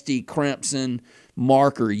nasty crimson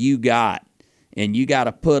marker you got. And you got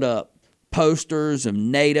to put up posters of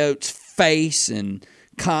Nate Oates' face and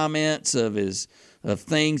comments of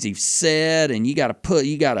things he's said, and you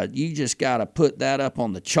just got to put that up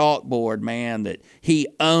on the chalkboard, man, that he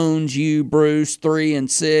owns you, Bruce,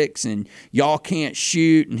 3-6, and y'all can't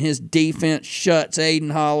shoot, and his defense shuts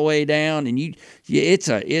Aiden Holloway down, and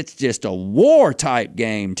it's just a war type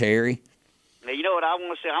game, Terry. Now, you know what I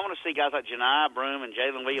want to see? I want to see guys like Janai Broome and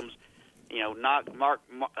Jalen Williams, knock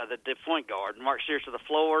the point guard, Mark Sears to the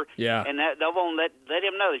floor. Yeah. And they'll let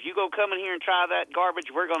him know, if you go come in here and try that garbage,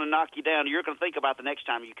 we're going to knock you down. You're going to think about the next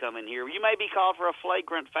time you come in here. You may be called for a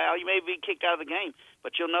flagrant foul. You may be kicked out of the game,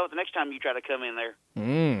 but you'll know it the next time you try to come in there.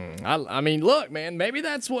 I mean, look, man, maybe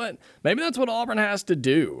that's what Auburn has to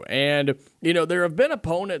do. And, there have been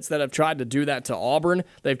opponents that have tried to do that to Auburn.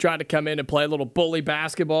 They've tried to come in and play a little bully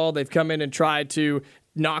basketball. They've come in and tried to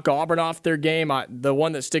knock Auburn off their game. The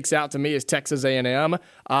one that sticks out to me is Texas A&M.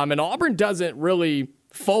 And Auburn doesn't really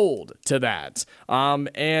fold to that.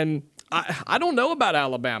 And I don't know about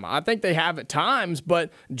Alabama. I think they have at times,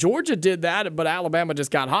 but Georgia did that, but Alabama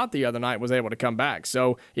just got hot the other night and was able to come back.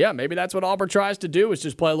 So, yeah, maybe that's what Auburn tries to do, is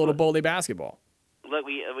just play a little bully basketball. Look,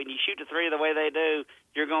 when you shoot the three the way they do,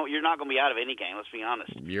 you're not going to be out of any game. Let's be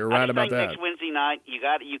honest. You're right about that. Next Wednesday night, you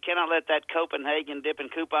cannot let that Copenhagen dipping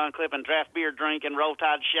coupon clip and draft beer drink and roll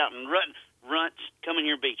tide shouting runts come in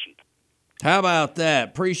here and beat you. How about that?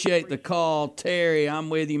 Appreciate the call, Terry. I'm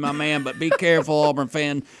with you, my man, but be careful, Auburn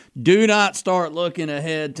fan. Do not start looking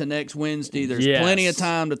ahead to next Wednesday. There's plenty of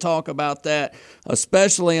time to talk about that,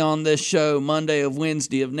 especially on this show, Monday of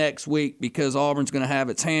Wednesday of next week, because Auburn's going to have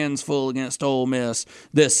its hands full against Ole Miss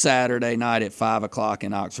this Saturday night at 5 o'clock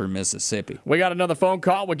in Oxford, Mississippi. We got another phone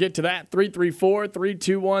call. We'll get to that.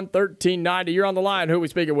 334-321-1390. You're on the line. Who are we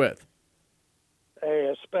speaking with?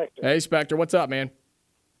 Hey, Spectre. Hey, Spectre. What's up, man?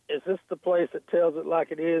 Is this the place that tells it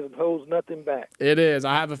like it is and holds nothing back? It is.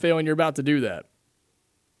 I have a feeling you're about to do that.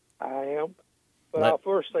 I am. But I'll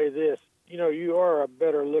first say this. You are a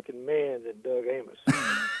better-looking man than Doug Amos.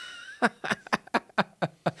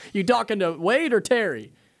 You talking to Wade or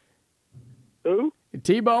Terry? Who?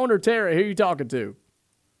 T-Bone or Terry? Who you talking to?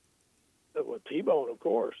 Well, T-Bone, of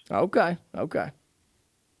course. Okay.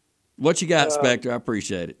 What you got, Spectre? I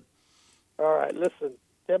appreciate it. All right, listen.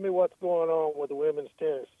 Tell me what's going on with the women's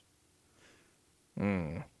tennis.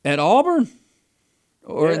 At Auburn,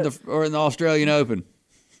 or in the Australian Open?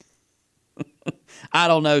 I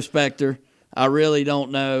don't know, Spectre. I really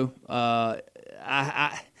don't know. I'm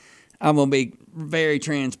going to be very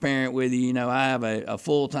transparent with you. I have a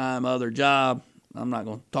full-time other job, I'm not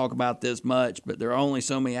going to talk about this much, but there are only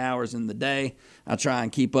so many hours in the day. I try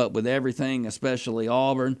and keep up with everything, especially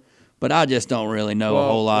Auburn. But I just don't really know a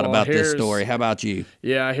whole lot about this story. How about you?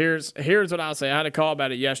 Yeah, here's what I'll say. I had a call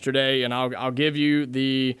about it yesterday, and I'll give you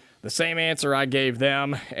the same answer I gave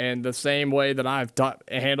them and the same way that I've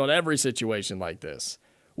handled every situation like this.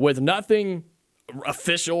 With nothing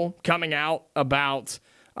official coming out about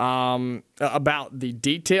the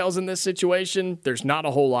details in this situation, there's not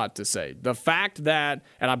a whole lot to say. The fact that,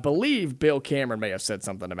 and I believe Bill Cameron may have said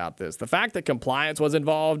something about this, the fact that compliance was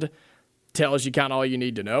involved tells you kind of all you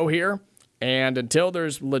need to know here. And until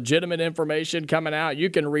there's legitimate information coming out, you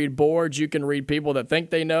can read boards, you can read people that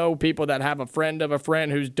think they know, people that have a friend of a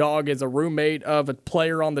friend whose dog is a roommate of a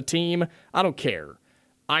player on the team. I don't care.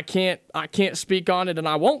 I can't speak on it, and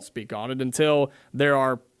I won't speak on it until there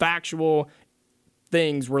are factual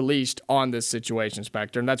things released on this situation,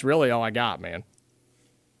 Spectre. And that's really all I got, man.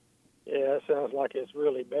 Yeah, that sounds like it's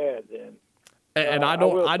really bad then. And I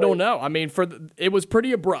don't know. I mean, it was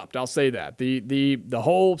pretty abrupt. I'll say that the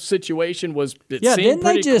whole situation was. Seemed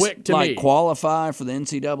pretty quick to me. Didn't they just qualify for the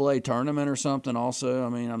NCAA tournament or something? Also, I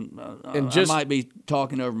mean, I might be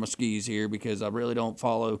talking over my skis here because I really don't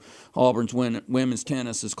follow Auburn's women's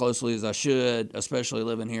tennis as closely as I should, especially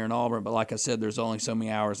living here in Auburn. But like I said, there's only so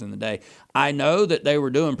many hours in the day. I know that they were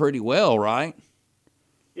doing pretty well, right?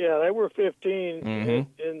 Yeah, they were 15 in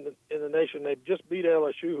the nation. They just beat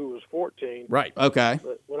LSU, who was 14. Right. Okay.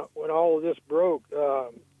 But when all of this broke,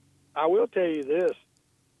 I will tell you this: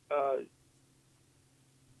 the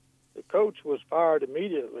coach was fired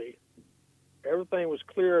immediately. Everything was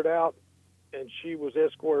cleared out, and she was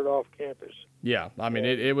escorted off campus. Yeah, I mean,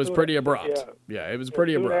 it was pretty abrupt. Yeah, it was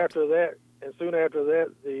pretty abrupt. Soon after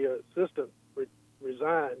that, the assistant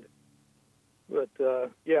resigned. But, I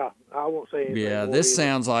won't say anything. Yeah, this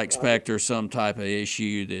sounds like, Spectre, some type of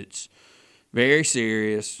issue that's very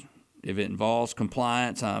serious. If it involves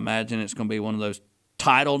compliance, I imagine it's going to be one of those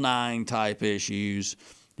Title IX type issues.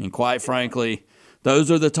 And quite frankly, those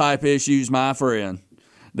are the type issues, my friend,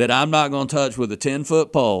 that I'm not going to touch with a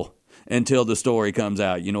 10-foot pole until the story comes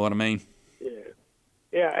out. You know what I mean? Yeah.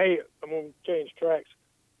 Yeah, hey, I'm going to change tracks.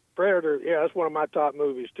 Predator, that's one of my top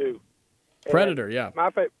movies, too. Predator, yeah. My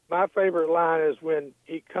favorite line is when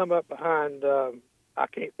he come up behind. I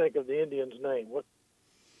can't think of the Indian's name. What?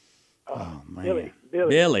 Oh man,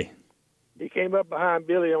 Billy. He came up behind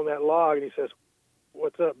Billy on that log and he says,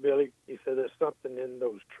 "What's up, Billy?" He said, "There's something in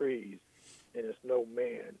those trees, and it's no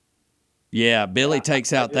man." Yeah, Billy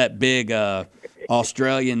takes out that big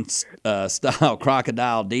Australian style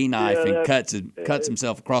crocodile D knife and cuts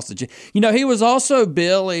himself across the chin. You know, he was also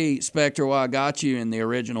Billy, Spectre, while I got you, in the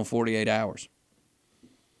original 48 Hours.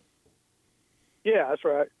 Yeah, that's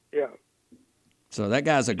right. Yeah. So that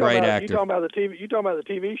guy's a great actor. You talking about the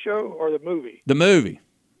TV show or the movie? The movie.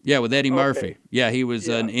 Yeah, with Eddie Murphy. Yeah, he was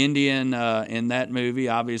an Indian in that movie,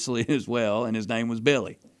 obviously, as well, and his name was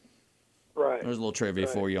Billy. Right. There's a little trivia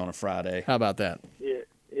for you on a Friday. How about that? Yeah.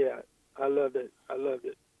 I loved it.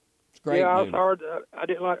 It's great. Yeah, movie. it was hard. I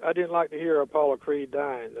didn't like to hear Apollo Creed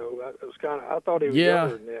dying though. It was kind of. I thought he was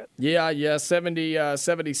younger than that. Yeah,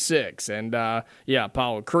 76, and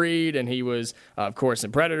Apollo Creed, and he was of course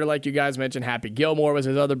in Predator, like you guys mentioned. Happy Gilmore was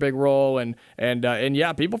his other big role, and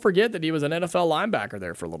people forget that he was an NFL linebacker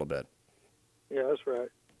there for a little bit. Yeah, that's right.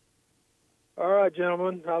 All right,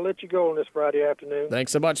 gentlemen, I'll let you go on this Friday afternoon.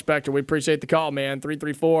 Thanks so much, Spectre. We appreciate the call, man.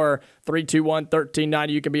 334-321-1390.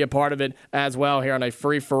 You can be a part of it as well here on a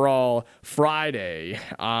free-for-all Friday.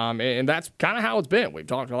 And that's kind of how it's been. We've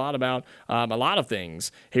talked a lot about a lot of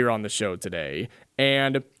things here on the show today.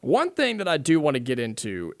 And one thing that I do want to get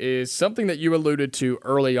into is something that you alluded to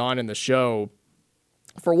early on in the show.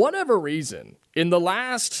 For whatever reason, in the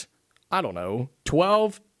last,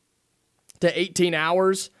 12 to 18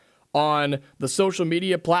 hours, on the social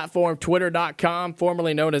media platform Twitter.com,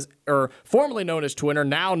 formerly known as Twitter,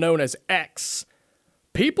 now known as X,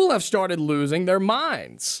 people have started losing their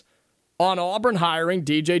minds on Auburn hiring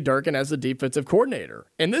DJ Durkin as the defensive coordinator.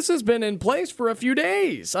 And this has been in place for a few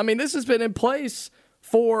days. I mean, this has been in place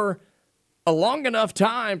for a long enough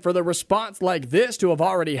time for the response like this to have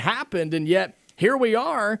already happened, and yet here we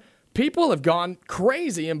are. People have gone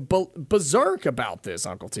crazy and berserk about this,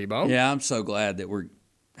 Uncle T-Bone. Yeah, I'm so glad that we're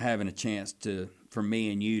having a chance for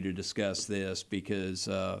me and you to discuss this because,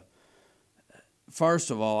 first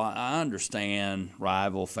of all, I understand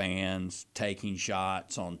rival fans taking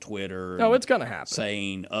shots on Twitter. No, it's going to happen.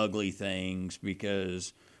 Saying ugly things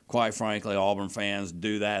because, quite frankly, Auburn fans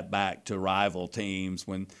do that back to rival teams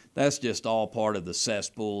when that's just all part of the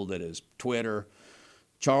cesspool that is Twitter.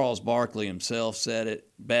 Charles Barkley himself said it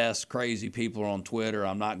best, crazy people are on Twitter.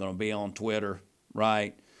 I'm not going to be on Twitter.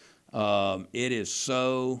 right? It is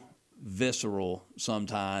so visceral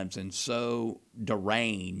sometimes and so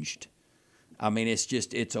deranged. I mean,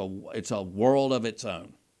 it's a world of its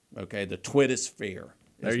own. Okay, the Twittersphere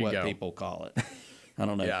is what people call it. I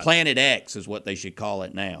don't know. Yeah. Planet X is what they should call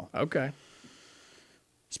it now. Okay.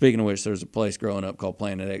 Speaking of which, there's a place growing up called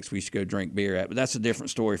Planet X we used to go drink beer at, but that's a different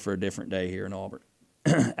story for a different day here in Auburn,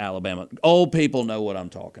 Alabama. Old people know what I'm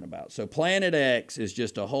talking about. So Planet X is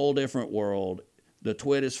just a whole different world, the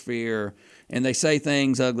Twittersphere, and they say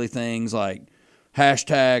ugly things like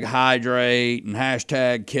hashtag hydrate and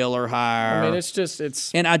hashtag killer hire. I mean,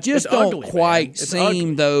 it's and I just don't ugly, quite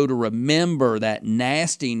seem though to remember that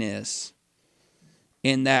nastiness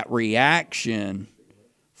in that reaction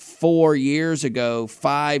 4 years ago,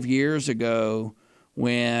 5 years ago,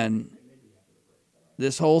 when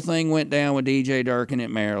this whole thing went down with DJ Durkin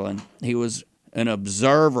at Maryland. He was an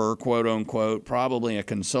observer, quote unquote, probably a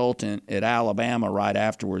consultant at Alabama right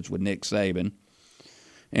afterwards with Nick Saban.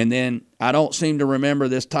 And then I don't seem to remember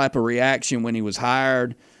this type of reaction when he was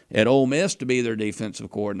hired at Ole Miss to be their defensive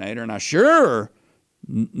coordinator. And I sure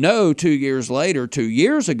know 2 years later, 2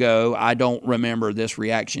 years ago, I don't remember this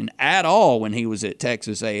reaction at all when he was at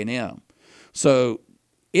Texas A&M. So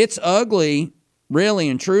it's ugly, really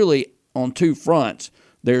and truly, on two fronts.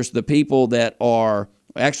 There's the people that are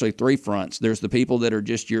 – actually three fronts. There's the people that are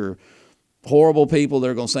just your – horrible people that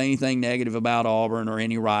are going to say anything negative about Auburn or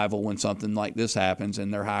any rival when something like this happens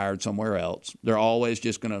and they're hired somewhere else. They're always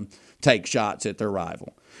just going to take shots at their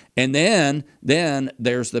rival. And then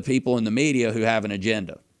there's the people in the media who have an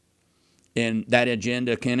agenda. And that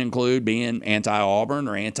agenda can include being anti-Auburn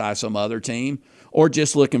or anti some other team or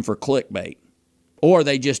just looking for clickbait. Or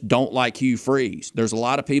they just don't like Hugh Freeze. There's a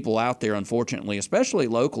lot of people out there, unfortunately, especially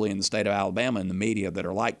locally in the state of Alabama in the media that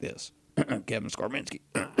are like this. Kevin Skarminski.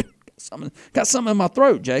 Got something in my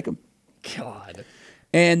throat, Jacob. God.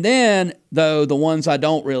 And then, though, the ones I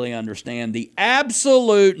don't really understand, the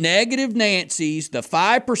absolute negative Nancy's, the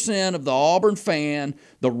 5% of the Auburn fan,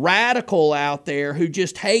 the radical out there who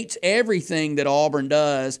just hates everything that Auburn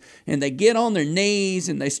does, and they get on their knees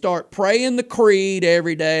and they start praying the creed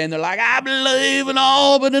every day, and they're like, I believe in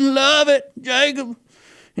Auburn and love it, Jacob.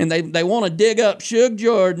 And they want to dig up Suge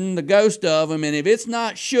Jordan, the ghost of him, and if it's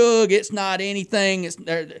not Suge, it's not anything.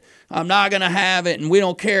 I'm not going to have it, and we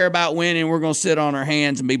don't care about winning. We're going to sit on our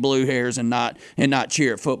hands and be blue hairs and not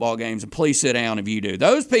cheer at football games. And please sit down if you do.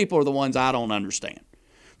 Those people are the ones I don't understand.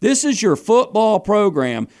 This is your football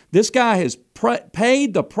program. This guy has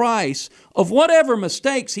paid the price of whatever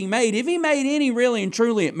mistakes he made. If he made any really and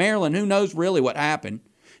truly at Maryland, who knows really what happened.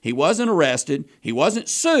 He wasn't arrested. He wasn't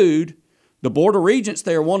sued. The Board of Regents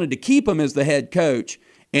there wanted to keep him as the head coach.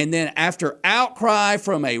 And then after outcry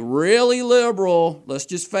from a really liberal, let's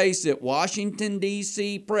just face it, Washington,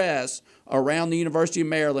 D.C. press around the University of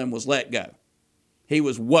Maryland was let go. He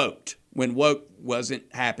was woked when woke wasn't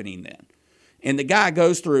happening then. And the guy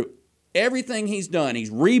goes through everything he's done. He's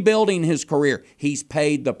rebuilding his career. He's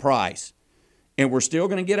paid the price. And we're still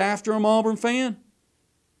going to get after him, Auburn fan?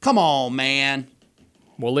 Come on, man.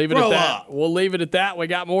 We'll leave it at that. We'll leave it at that. We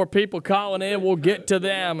got more people calling in. We'll get to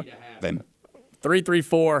them.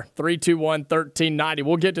 334-321-1390.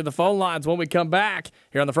 We'll get to the phone lines when we come back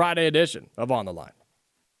here on the Friday edition of On the Line.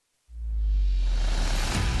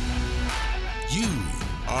 You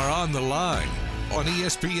are on the line on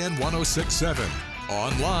ESPN 1067,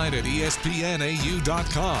 online at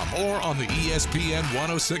espnau.com or on the ESPN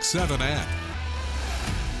 1067 app.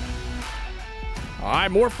 All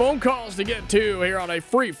right, more phone calls to get to here on a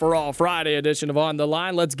free-for-all Friday edition of On the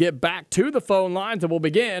Line. Let's get back to the phone lines, and we'll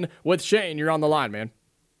begin with Shane. You're on the line, man.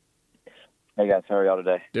 Hey, guys. How are y'all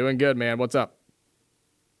today? Doing good, man. What's up?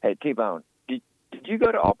 Hey, T-Bone, did you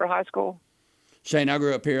go to Auburn High School? Shane, I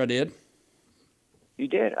grew up here. I did. You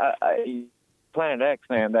did? Planet X,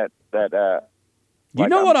 man, that you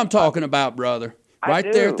know what I'm talking about, brother. Right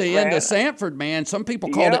there at the end of Sanford, man. Some people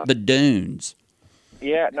called it the Dunes.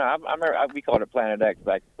 Yeah, no, I remember we called it Planet X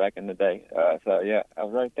back in the day. So yeah, I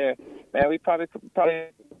was right there. Man, we probably at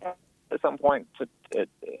some point at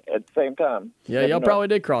the same time. Yeah, y'all probably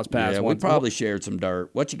did cross paths. Yeah, we probably shared some dirt.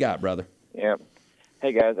 What you got, brother? Yeah.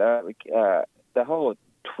 Hey guys, the whole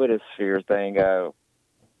Twittersphere thing.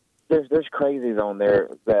 There's crazies on there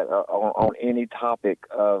that on any topic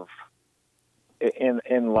of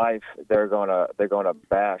in life they're gonna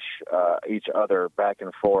bash each other back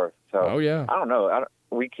and forth. So oh yeah, I don't know.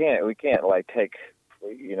 We can't like take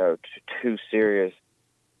too serious.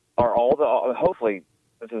 Or hopefully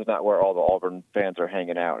this is not where all the Auburn fans are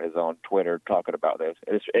hanging out, is on Twitter talking about this.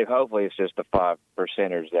 Hopefully it's just the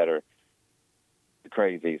 5%ers that are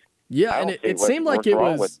crazies. Yeah, I and don't it see seemed like what's it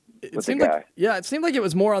wrong was. with It the seemed guy. like it seemed like it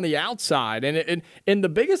was more on the outside, and the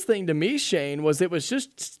biggest thing to me, Shane, was it was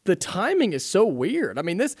just the timing is so weird. I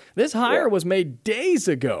mean, this hire was made days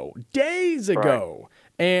ago,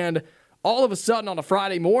 and all of a sudden on a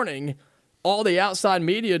Friday morning, all the outside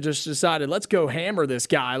media just decided, let's go hammer this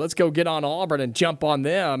guy, let's go get on Auburn and jump on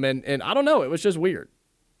them, and I don't know, it was just weird.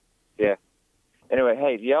 Yeah. Anyway,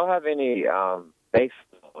 hey, do y'all have any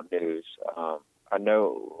baseball news? I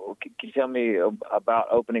know. Can you tell me about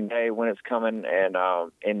opening day, when it's coming, and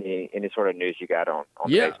any sort of news you got on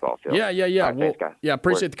the baseball field? Yeah. All right, Well, thanks, guys. yeah,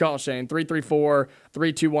 appreciate the call, Shane.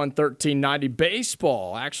 334-321-1390.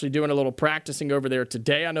 Baseball actually doing a little practicing over there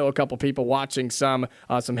today. I know a couple people watching some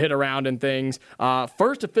hit around and things.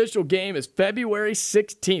 First official game is February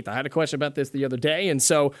 16th. I had a question about this the other day, and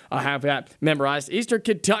so I have that memorized. Eastern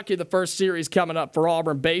Kentucky, the first series coming up for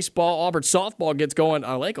Auburn baseball. Auburn softball gets going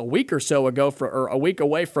like a week or so ago, or a week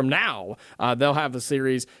away from now. They'll have the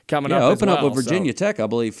series coming up. Open as up well, with Virginia Tech, I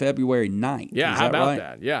believe, February 9th. Yeah, Is how that about right?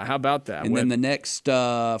 that? Yeah, how about that? And then the next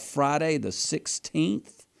Friday, the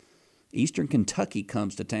 16th, Eastern Kentucky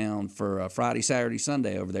comes to town for Friday, Saturday,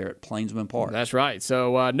 Sunday over there at Plainsman Park. That's right.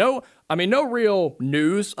 So no real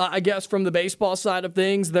news, I guess, from the baseball side of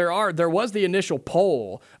things. There was the initial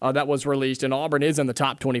poll that was released, and Auburn is in the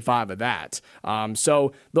top 25 of that.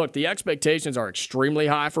 So look, the expectations are extremely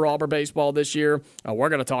high for Auburn baseball this year. We're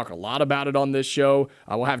going to talk a lot about it on this show.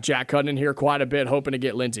 We'll have Jack Hutton in here quite a bit, hoping to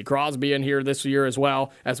get Lindsey Crosby in here this year as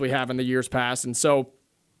well, as we have in the years past. And so,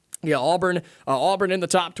 yeah, Auburn in the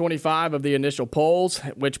top 25 of the initial polls,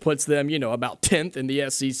 which puts them, about 10th in the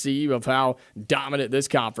SEC of how dominant this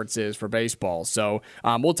conference is for baseball. So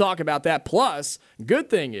we'll talk about that. Plus,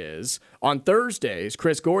 good thing is, on Thursdays,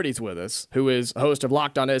 Chris Gordy's with us, who is host of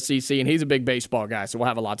Locked on SEC, and he's a big baseball guy, so we'll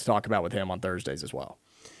have a lot to talk about with him on Thursdays as well.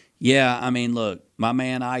 Yeah, I mean, look, my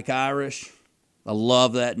man Ike Irish, I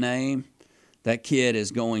love that name. That kid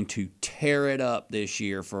is going to tear it up this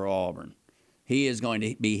year for Auburn. He is going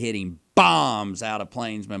to be hitting bombs out of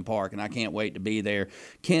Plainsman Park, and I can't wait to be there.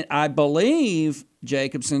 I believe,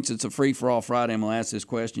 Jacob, since it's a free-for-all Friday, I'm going to ask this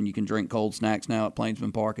question. You can drink cold snacks now at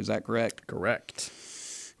Plainsman Park. Is that correct? Correct.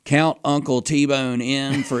 Count Uncle T-Bone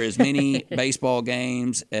in for as many baseball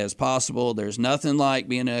games as possible. There's nothing like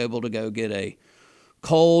being able to go get a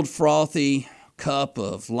cold, frothy cup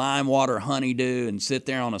of lime water honeydew and sit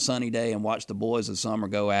there on a sunny day and watch the boys of summer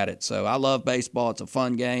go at it. So I love baseball. It's a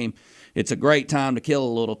fun game. It's a great time to kill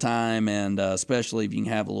a little time, and especially if you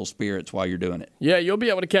can have a little spirits while you're doing it. Yeah, you'll be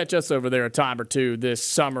able to catch us over there a time or two this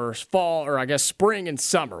summer, fall, or I guess spring and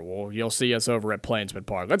summer. Well, you'll see us over at Plainsman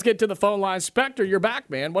Park. Let's get to the phone line. Spectre, you're back,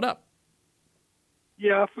 man. What up?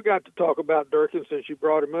 Yeah, I forgot to talk about Durkin since you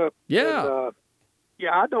brought him up. Yeah. And,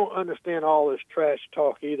 I don't understand all this trash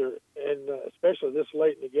talk either, and especially this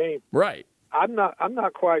late in the game. Right. I'm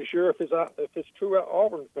not quite sure if it's true about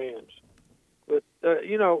Auburn fans, but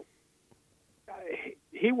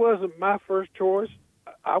he wasn't my first choice.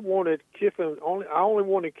 I wanted Kiffin only. I only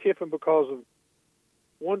wanted Kiffin because of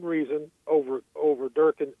one reason over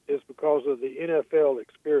Durkin is because of the NFL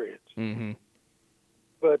experience. Mm-hmm.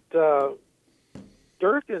 But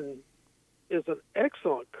Durkin is an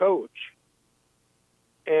excellent coach,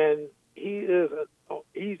 and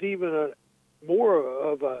he's even more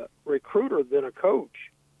of a recruiter than a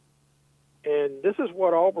coach. And this is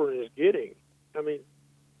what Auburn is getting. I mean,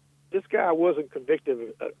 this guy wasn't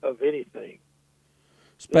convicted of anything.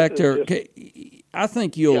 Spectre, I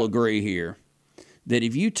think you'll agree here that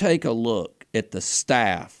if you take a look at the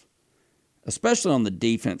staff, especially on the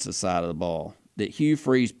defensive side of the ball, that Hugh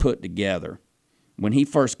Freeze put together when he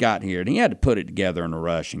first got here, and he had to put it together in a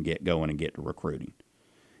rush and get going and get to recruiting.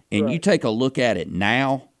 And you take a look at it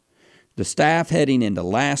now, the staff heading into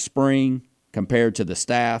last spring compared to the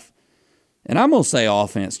staff, and I'm going to say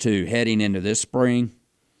offense too, heading into this spring,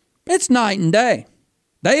 it's night and day.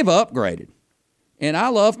 They've upgraded. And I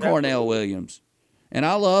love Cornell Williams. And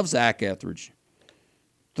I love Zach Etheridge.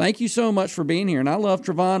 Thank you so much for being here. And I love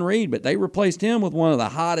Trevon Reed, but they replaced him with one of the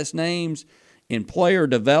hottest names in player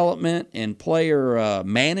development and player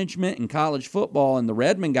management in college football, and the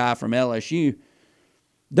Redmond guy from LSU.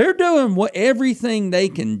 They're doing everything they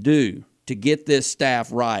can do to get this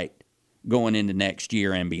staff right going into next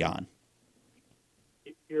year and beyond.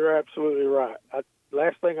 You're absolutely right.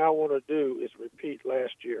 Last thing I want to do is repeat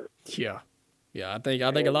last year. Yeah, I think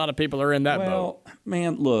a lot of people are in that boat. Well,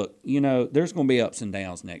 man, look, there's going to be ups and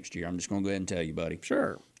downs next year. I'm just going to go ahead and tell you, buddy.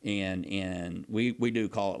 Sure. And we do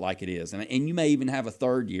call it like it is. And you may even have a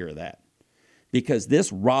third year of that because this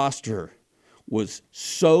roster was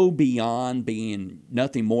so beyond being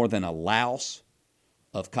nothing more than a louse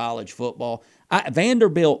of college football.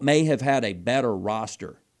 Vanderbilt may have had a better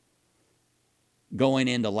roster going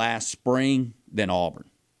into last spring than Auburn.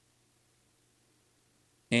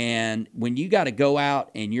 And when you got to go out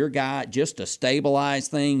and your guy, just to stabilize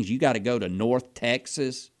things, you got to go to North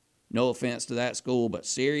Texas. No offense to that school, but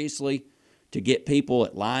seriously, to get people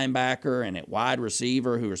at linebacker and at wide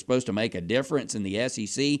receiver who are supposed to make a difference in the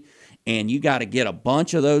SEC, and you got to get a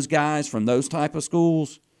bunch of those guys from those type of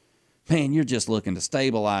schools, man, you're just looking to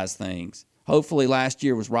stabilize things. Hopefully last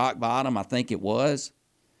year was rock bottom. I think it was.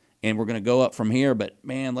 And we're going to go up from here. But,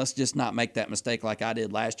 man, let's just not make that mistake like I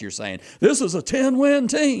did last year saying, this is a 10-win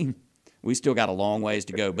team. We still got a long ways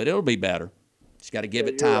to go, but it'll be better. Just got to give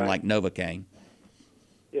it time like Novocaine.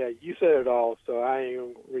 Yeah, you said it all, so I ain't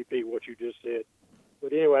going to repeat what you just said.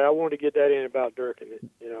 But anyway, I wanted to get that in about Durkin,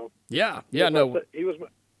 Yeah, He was my,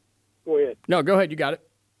 go ahead. No, go ahead. You got it.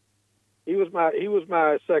 He was my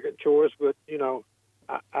second choice, but,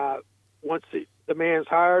 I once the man's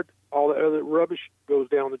hired, all the other rubbish goes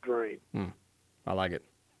down the drain. I like it.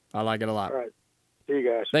 I like it a lot. All right. See you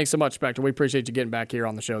guys. Thanks so much, Spectre. We appreciate you getting back here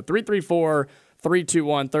on the show.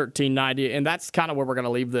 334-321-1390. And that's kind of where we're going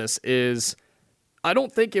to leave this is I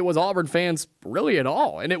don't think it was Auburn fans really at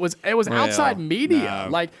all. And it was outside media.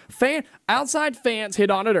 No. Outside fans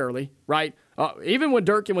hit on it early, right? Even when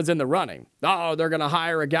Durkin was in the running. They're going to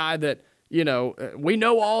hire a guy that, we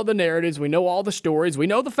know all the narratives. We know all the stories. We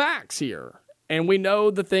know the facts here. And we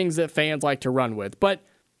know the things that fans like to run with. But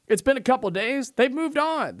it's been a couple of days. They've moved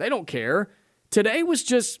on. They don't care. Today was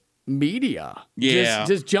just media. Yeah.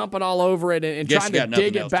 Just jumping all over it and trying to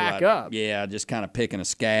dig it back up. Yeah, just kind of picking a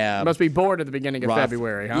scab. Must be bored at the beginning of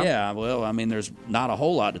February, huh? Yeah, well, I mean, there's not a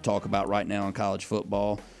whole lot to talk about right now in college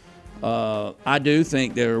football. I do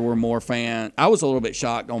think there were more fans. I was a little bit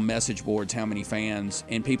shocked on message boards how many fans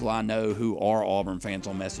and people I know who are Auburn fans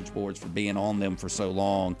on message boards for being on them for so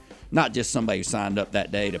long. Not just somebody who signed up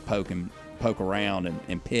that day to poke around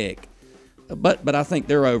and pick. But I think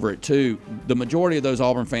they're over it too. The majority of those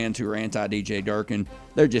Auburn fans who are anti-DJ Durkin,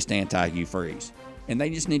 they're just anti-Hugh Freeze. And they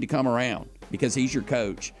just need to come around because he's your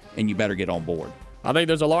coach and you better get on board. I think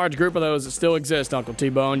there's a large group of those that still exist, Uncle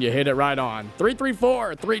T-Bone. You hit it right on.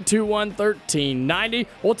 334-321-1390.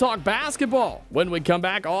 We'll talk basketball when we come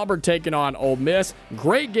back. Auburn taking on Ole Miss.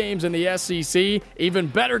 Great games in the SEC. Even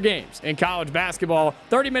better games in college basketball.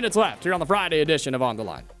 30 minutes left here on the Friday edition of On the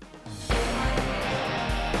Line.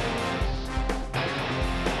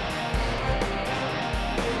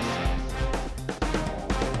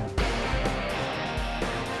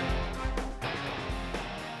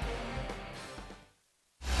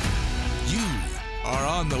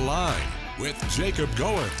 On the Line with Jacob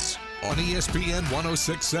Goins on ESPN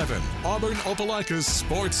 106.7, Auburn Opelika's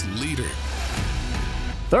sports leader.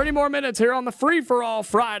 30 more minutes here on the free-for-all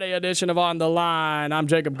Friday edition of On the Line. I'm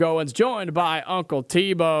Jacob Goins, joined by Uncle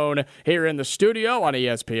T-Bone here in the studio on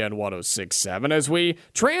ESPN 106.7 as we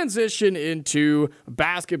transition into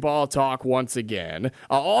basketball talk once again.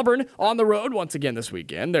 Auburn on the road once again this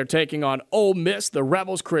weekend. They're taking on Ole Miss, the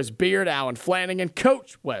Rebels, Chris Beard, Alan Flanagan,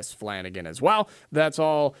 Coach Wes Flanagan as well. That's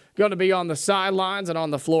all going to be on the sidelines and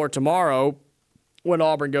on the floor tomorrow when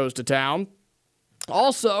Auburn goes to town.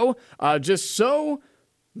 Also, just so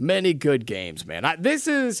many good games, man. This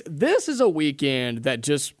is a weekend that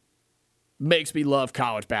just makes me love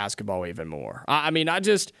college basketball even more. I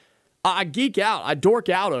geek out. I dork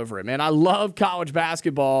out over it, man. I love college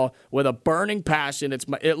basketball with a burning passion.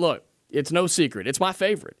 It's no secret. It's my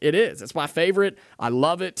favorite. It is. It's my favorite. I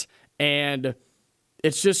love it, and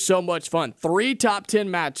it's just so much fun. 3 top 10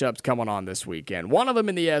 matchups coming on this weekend. One of them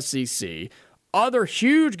in the SEC. Other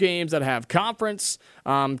huge games that have conference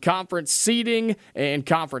seeding and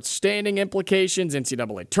conference standing implications,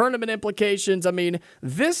 NCAA tournament implications. I mean,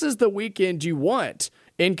 this is the weekend you want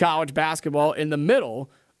in college basketball in the middle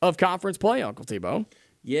of conference play, Uncle T-Bone.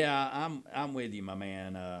 Yeah, I'm with you, my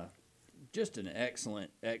man. Just an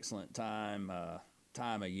excellent time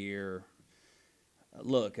of year.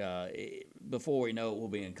 Look, before we know it, we'll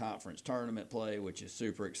be in conference tournament play, which is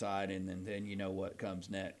super exciting, and then you know what comes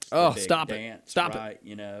next. Oh, the big stop dance, it. Stop right?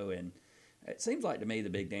 it. And it seems like to me the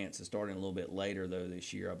big dance is starting a little bit later, though,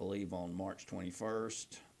 this year. I believe on March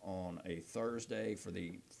 21st on a Thursday for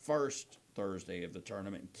the first Thursday of the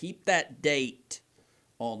tournament. Keep that date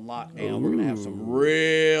on lockdown. Ooh. We're going to have some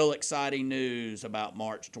real exciting news about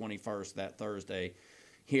March 21st, that Thursday,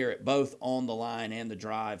 here at both On the Line and The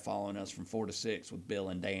Drive, following us from 4 to 6 with Bill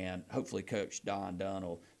and Dan. Hopefully Coach Don Dunn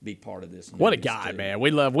will be part of this. What a guy, man.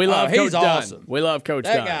 We love Coach awesome. Dunn. We love Coach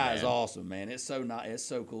That Dunn. That guy is awesome, man. It's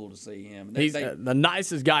so cool to see him. He's the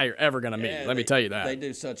nicest guy you're ever going to meet. Let me tell you that. They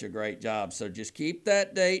do such a great job. So just keep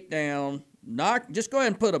that date down. just go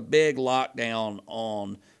ahead and put a big lockdown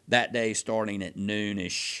on that day starting at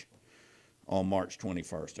noonish on March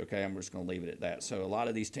 21st. Okay, I'm just going to leave it at that. So a lot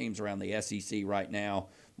of these teams around the SEC right now,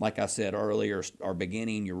 like I said earlier, are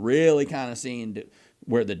beginning. You're really kind of seeing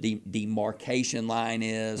where the demarcation line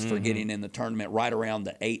is for getting in the tournament, right around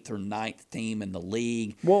the 8th or 9th team in the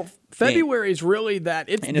league. Well, February is really that.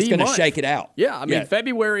 It's going to shake it out. Yeah, I mean,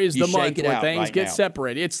 February is the month where things get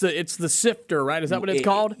separated. It's the sifter, right? Is that what it's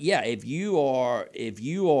called? Yeah. If you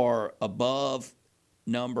are above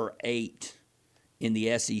number 8 in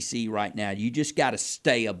the SEC right now, you just got to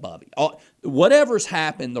stay above it. Whatever's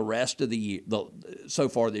happened the rest of the year, so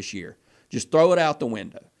far this year, just throw it out the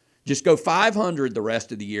window. Just go 500 the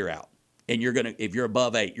rest of the year out, and if you're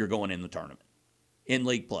above 8, you're going in the tournament, in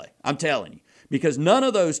league play. I'm telling you, because none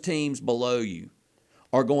of those teams below you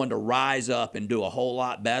are going to rise up and do a whole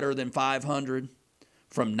lot better than 500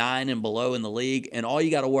 from 9 and below in the league, and all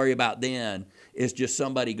you got to worry about then is just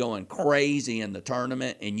somebody going crazy in the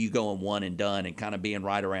tournament and you going one and done and kind of being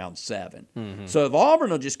right around 7. So if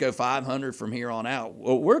Auburn will just go 500 from here on out,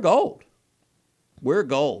 well, we're gold. We're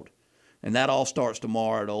gold. And that all starts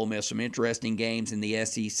tomorrow at Ole Miss. Some interesting games in the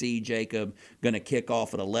SEC, Jacob. Going to kick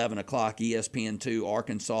off at 11 o'clock, ESPN2,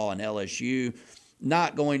 Arkansas and LSU.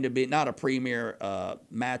 Not a premier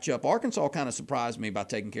matchup. Arkansas kind of surprised me by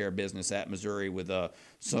taking care of business at Missouri with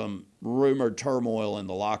some rumored turmoil in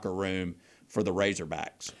the locker room for the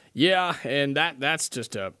Razorbacks. Yeah, and that's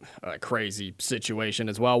just a crazy situation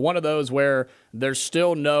as well. One of those where there's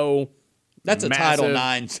still no... That's a Title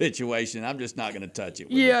IX situation. I'm just not going to touch it.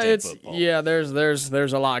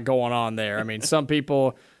 There's a lot going on there. I mean, some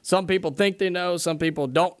people think they know, some people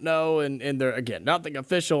don't know, and there again, nothing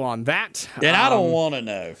official on that. And I don't want to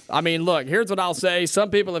know. I mean, look, here's what I'll say. Some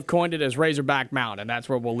people have coined it as Razorback Mountain, and that's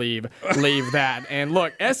where we'll leave that. And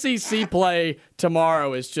look, SEC play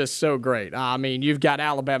tomorrow is just so great. I mean, you've got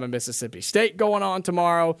Alabama, Mississippi State going on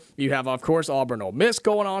tomorrow. You have, of course, Auburn, Ole Miss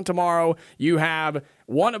going on tomorrow. You have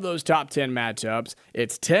one of those top 10 matchups.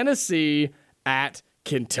 It's Tennessee at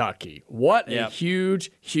Kentucky. What a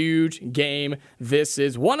huge, huge game this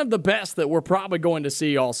is. One of the best that we're probably going to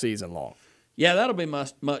see all season long. Yeah, that'll be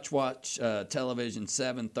much watch television,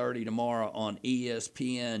 7:30 tomorrow on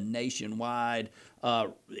ESPN nationwide.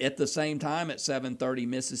 At the same time at 7:30,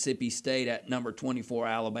 Mississippi State at number 24,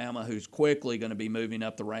 Alabama, who's quickly going to be moving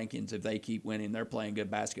up the rankings if they keep winning. They're playing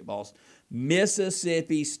good basketballs.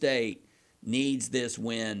 Mississippi State needs this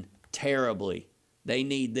win terribly. They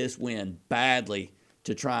need this win badly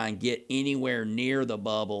to try and get anywhere near the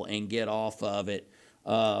bubble and get off of it.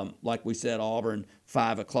 Like we said, Auburn,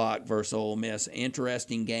 5 o'clock versus Ole Miss.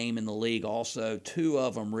 Interesting game in the league also. 2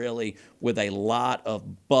 of them really with a lot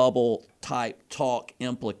of bubble-type talk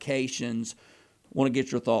implications. Want to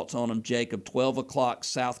get your thoughts on them, Jacob. 12 o'clock,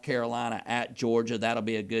 South Carolina at Georgia. That'll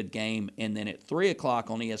be a good game. And then at 3 o'clock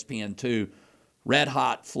on ESPN2, Red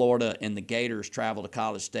hot Florida and the Gators travel to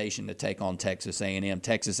College Station to take on Texas A&M.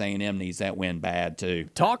 Texas A&M needs that win bad, too.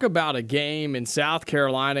 Talk about a game in South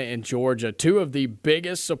Carolina and Georgia, 2 of the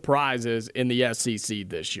biggest surprises in the SEC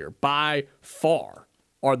this year. By far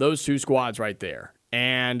are those 2 squads right there.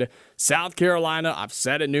 And South Carolina, I've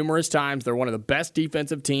said it numerous times, they're one of the best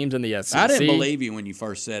defensive teams in the SEC. I didn't believe you when you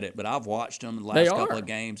first said it, but I've watched them in the last couple of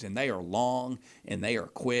games, and they are long, and they are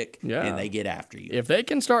quick, and they get after you. If they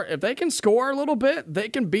can score a little bit, they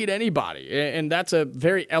can beat anybody. And that's a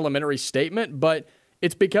very elementary statement, but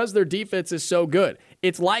it's because their defense is so good.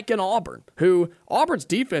 It's like in Auburn, Auburn's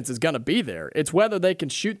defense is going to be there. It's whether they can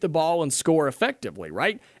shoot the ball and score effectively,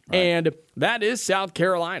 right? And that is South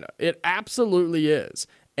Carolina. It absolutely is.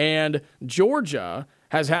 And Georgia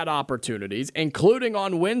has had opportunities, including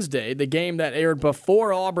on Wednesday, the game that aired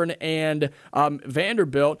before Auburn and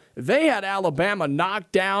Vanderbilt. They had Alabama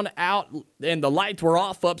knocked down out, and the lights were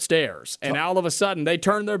off upstairs. And all of a sudden, they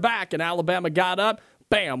turned their back, and Alabama got up.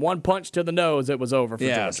 Bam, 1 punch to the nose, it was over for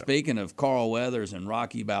Georgia. Speaking of Carl Weathers and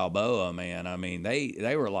Rocky Balboa, man, I mean,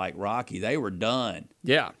 they were like Rocky. They were done.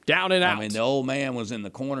 Yeah, down and out. I mean, the old man was in the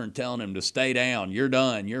corner and telling him to stay down. You're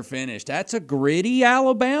done. You're finished. That's a gritty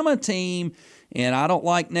Alabama team, and I don't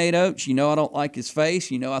like Nate Oates. You know I don't like his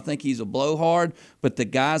face. You know I think he's a blowhard, but the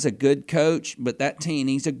guy's a good coach. But that team,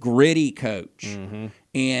 he's a gritty coach. Mm-hmm.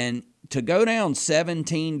 And to go down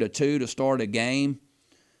 17-2 to start a game,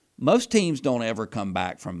 most teams don't ever come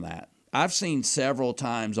back from that. I've seen several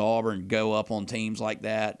times Auburn go up on teams like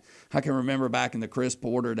that. I can remember back in the Chris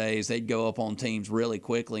Porter days, they'd go up on teams really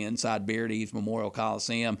quickly inside Beardy's Memorial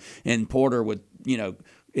Coliseum, and Porter would,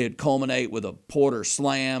 it'd culminate with a Porter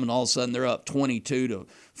slam, and all of a sudden they're up 22-5,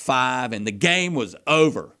 and the game was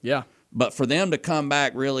over. Yeah. But for them to come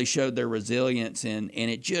back really showed their resilience, and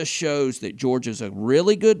it just shows that Georgia's a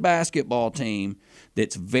really good basketball team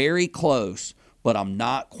that's very close, but I'm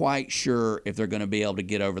not quite sure if they're going to be able to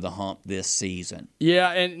get over the hump this season.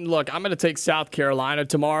 Yeah, and look, I'm going to take South Carolina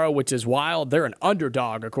tomorrow, which is wild. They're an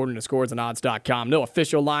underdog according to scoresandodds.com. No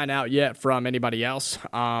official line out yet from anybody else,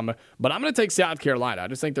 but I'm going to take South Carolina. I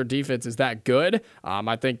just think their defense is that good.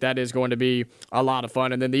 I think that is going to be a lot of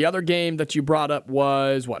fun. And then the other game that you brought up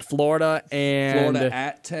was, Florida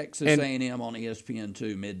at Texas A&M on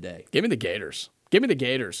ESPN2 midday. Give me the Gators. Give me the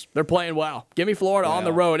Gators. They're playing well. Give me Florida on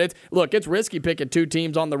the road. It's risky picking two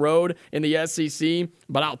teams on the road in the SEC,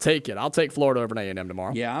 but I'll take it. I'll take Florida over A&M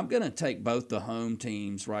tomorrow. Yeah, I'm going to take both the home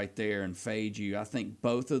teams right there and fade you. I think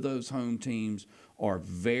both of those home teams are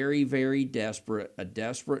very, very desperate. A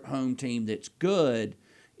desperate home team that's good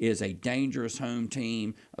is a dangerous home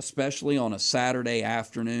team, especially on a Saturday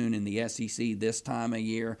afternoon in the SEC this time of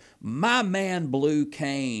year. My man Blue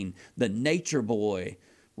Kane, the nature boy,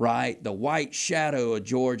 right? The white shadow of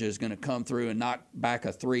Georgia is going to come through and knock back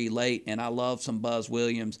a three late, and I love some Buzz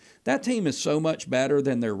Williams. That team is so much better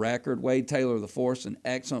than their record. Wade Taylor IV, an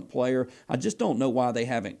excellent player. I just don't know why they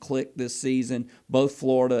haven't clicked this season. Both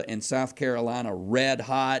Florida and South Carolina red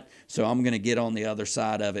hot, so I'm going to get on the other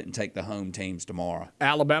side of it and take the home teams tomorrow.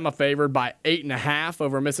 Alabama favored by 8.5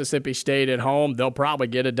 over Mississippi State at home. They'll probably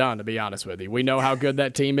get it done, to be honest with you. We know how good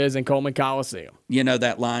that team is in Coleman Coliseum. You know,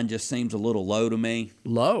 that line just seems a little low to me.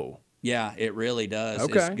 Low? Yeah, it really does.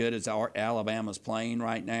 Okay. As good as Alabama's playing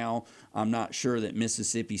right now, I'm not sure that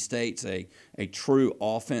Mississippi State's a true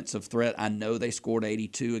offensive threat. I know they scored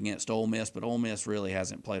 82 against Ole Miss, but Ole Miss really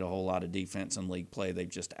hasn't played a whole lot of defense in league play. They've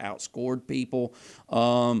just outscored people.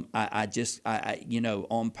 On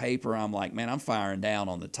paper, I'm like, man, I'm firing down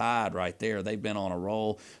on the Tide right there. They've been on a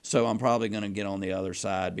roll, so I'm probably going to get on the other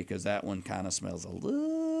side because that one kind of smells a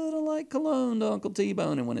little like cologne to Uncle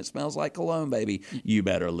T-Bone, and when it smells like cologne, baby, you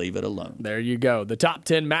better leave it alone. There you go. The top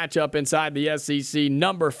 10 matchup inside the SEC.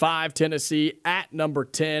 Number 5, Tennessee at number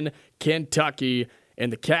 10, Kentucky.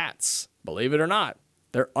 And the Cats, believe it or not,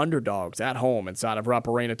 they're underdogs at home inside of Rupp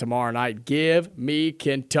Arena tomorrow night. Give me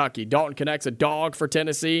Kentucky. Dalton Connect's a dog for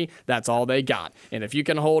Tennessee. That's all they got. And if you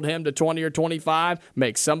can hold him to 20 or 25,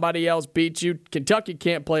 make somebody else beat you. Kentucky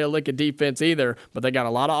can't play a lick of defense either, but they got a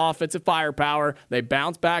lot of offensive firepower. They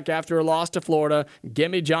bounce back after a loss to Florida.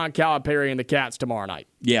 Give me John Calipari and the Cats tomorrow night.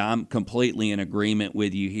 Yeah, I'm completely in agreement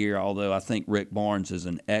with you here, although I think Rick Barnes is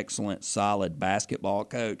an excellent, solid basketball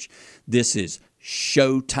coach. This is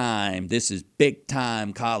showtime. This is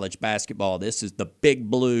big-time college basketball. This is the Big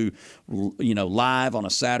Blue, live on a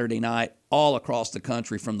Saturday night all across the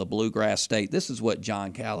country from the Bluegrass State. This is what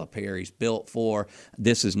John Calipari's built for.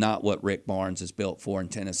 This is not what Rick Barnes is built for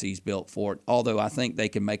and Tennessee's built for, although I think they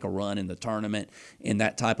can make a run in the tournament, and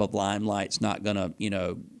that type of limelight's not going to,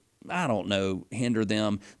 hinder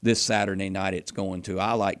them. This Saturday night it's going to.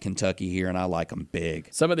 I like Kentucky here, and I like them big.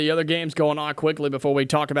 Some of the other games going on quickly before we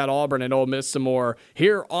talk about Auburn and Ole Miss some more.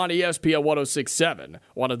 Here on ESPN 106.7,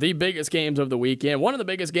 one of the biggest games of the weekend, one of the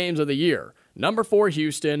biggest games of the year. Number 4,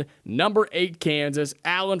 Houston. Number 8, Kansas.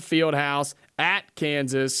 Allen Fieldhouse at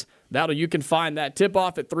Kansas. You can find that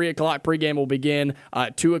tip-off at 3 o'clock. Pregame will begin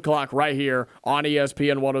at 2 o'clock right here on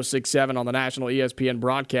ESPN 106.7 on the national ESPN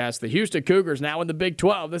broadcast. The Houston Cougars now in the Big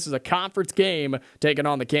 12. This is a conference game taking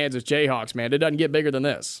on the Kansas Jayhawks, man. It doesn't get bigger than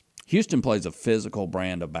this. Houston plays a physical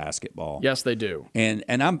brand of basketball. Yes, they do. And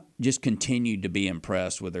I'm just continued to be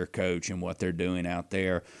impressed with their coach and what they're doing out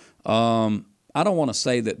there. I don't want to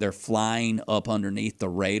say that they're flying up underneath the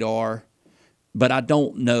radar, but I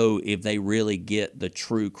don't know if they really get the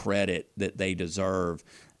true credit that they deserve.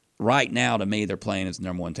 Right now, to me, they're playing as the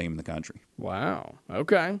number 1 team in the country. Wow.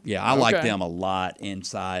 Okay. Yeah, I like them a lot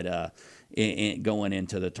inside going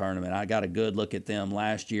into the tournament. I got a good look at them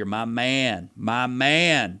last year. My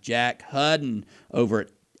man, Jack Hudden over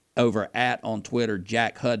on Twitter,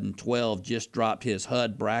 Jack Hudden 12 just dropped his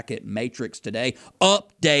HUD bracket matrix today.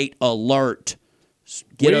 Update alert.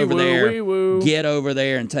 Get over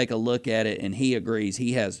there and take a look at it, and he agrees.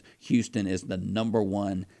 He has Houston as the number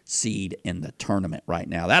 1 seed in the tournament right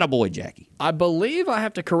now. That a boy, Jackie. I believe I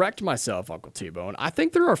have to correct myself, Uncle T-Bone. I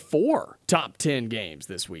think there are 4 top 10 games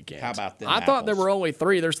this weekend. How about them I thought there were only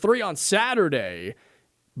 3. There's 3 on Saturday,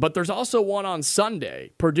 but there's also one on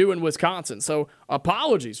Sunday, Purdue and Wisconsin. So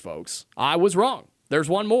apologies, folks. I was wrong. There's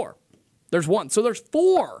one more. There's 1. So there's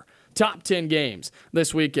 4 top 10 games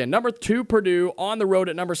this weekend. Number 2, Purdue on the road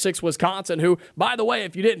at number 6, Wisconsin, who, by the way,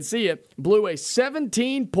 if you didn't see it, blew a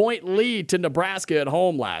 17-point lead to Nebraska at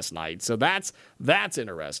home last night. So that's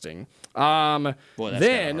interesting. Boy, that's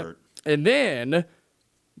gotta hurt. And then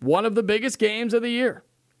one of the biggest games of the year,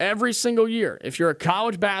 every single year. If you're a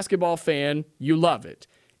college basketball fan, you love it.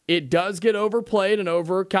 It does get overplayed and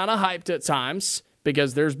over kind of hyped at times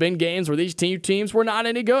because there's been games where these teams were not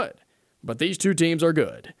any good. But these two teams are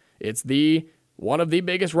good. It's one of the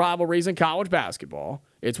biggest rivalries in college basketball.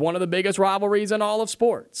 It's one of the biggest rivalries in all of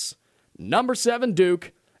sports. Number 7,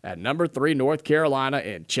 Duke, at number 3, North Carolina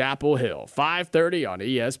in Chapel Hill. 5:30 on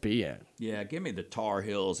ESPN. Yeah, give me the Tar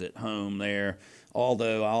Heels at home there.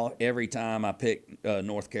 Although every time I pick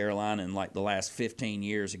North Carolina in like the last 15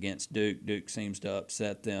 years against Duke, Duke seems to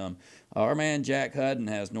upset them. Our man Jack Hudden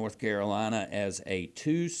has North Carolina as a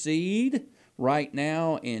 2 seed right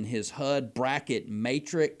now in his HUD bracket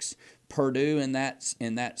matrix. Purdue in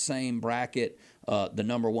that same bracket, the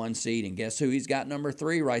number 1 seed. And guess who he's got number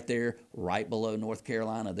 3 right there, right below North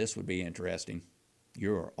Carolina. This would be interesting.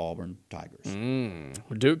 Your Auburn Tigers.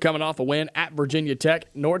 Duke coming off a win at Virginia Tech.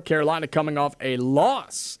 North Carolina coming off a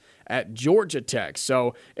loss at Georgia Tech.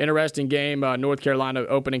 So, interesting game. North Carolina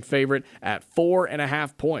opening favorite at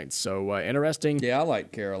 4.5 points. So, interesting. Yeah, I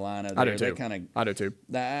like Carolina. I do too. I do too.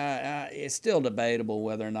 It's still debatable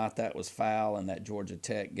whether or not that was foul in that Georgia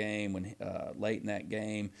Tech game when late in that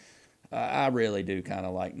game. I really do kind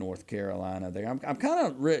of like North Carolina there. I'm kind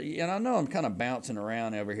of, and I know I'm kind of bouncing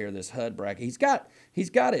around over here this HUD bracket. He's got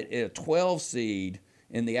it at a 12 seed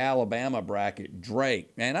in the Alabama bracket.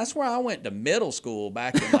 Drake, man, that's where I went to middle school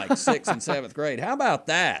back in like 6th and 7th grade. How about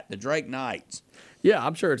that? The Drake Knights. Yeah,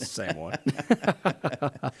 I'm sure it's the same one.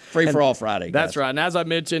 Free for all Friday, guys. That's right. And as I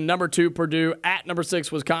mentioned, number 2, Purdue at number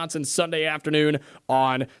 6, Wisconsin, Sunday afternoon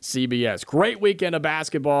on CBS. Great weekend of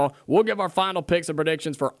basketball. We'll give our final picks and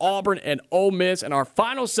predictions for Auburn and Ole Miss in our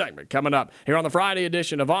final segment coming up here on the Friday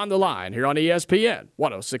edition of On the Line here on ESPN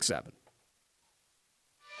 106.7.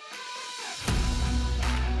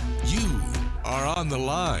 You are on the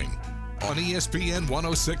line on ESPN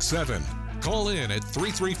 106.7. Call in at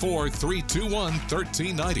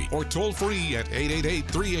 334-321-1390 or toll free at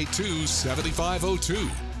 888-382-7502.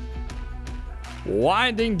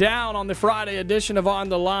 Winding down on the Friday edition of On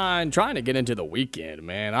the Line, trying to get into the weekend,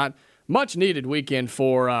 man. Much needed weekend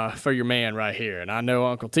for your man right here, and I know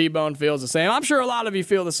Uncle T-Bone feels the same. I'm sure a lot of you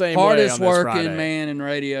feel the same way on this Friday. Hardest working man in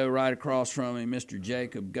radio right across from me, Mr.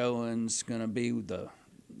 Jacob Goins, going to be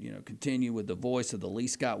continue with the voice of the Lee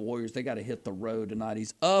Scott Warriors. They got to hit the road tonight.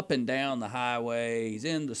 He's up and down the highway. He's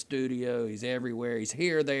in the studio. He's everywhere. He's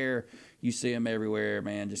here, there. You see him everywhere,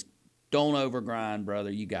 man. Just don't overgrind, brother.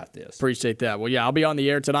 You got this. Appreciate that. Well, yeah, I'll be on the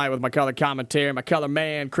air tonight with my color commentary, my color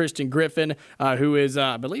man, Christian Griffin, who is,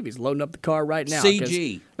 I believe he's loading up the car right now.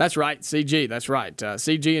 CG. That's right, CG. That's right.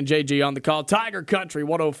 CG and JG on the call. Tiger Country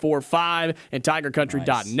 104.5 and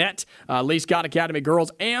tigercountry.net. Lee Scott Academy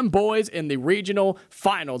girls and boys in the regional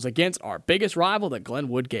finals against our biggest rival, the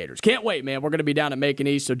Glenwood Gators. Can't wait, man. We're going to be down at Macon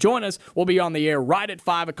East, so join us. We'll be on the air right at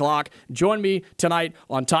 5 o'clock. Join me tonight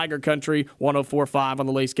on Tiger Country 104.5 on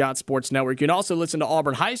the Lee Scott Sports Network. You can also listen to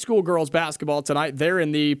Auburn High School girls basketball tonight. They're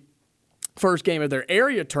in the first game of their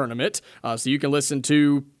area tournament, so you can listen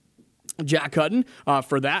to Jack Hudden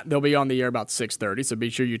for that. They'll be on the air about 6:30, so be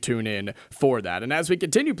sure you tune in for that. And as we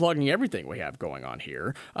continue plugging everything we have going on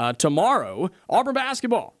here, tomorrow, Auburn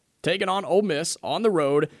basketball taking on Ole Miss on the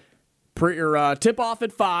road. Tip-off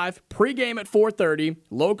at 5, pregame at 4:30,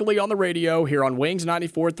 locally on the radio here on Wings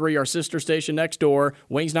 94.3, our sister station next door,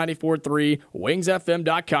 Wings 94.3,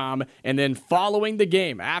 wingsfm.com, and then following the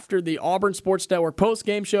game, after the Auburn Sports Network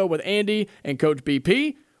post-game show with Andy and Coach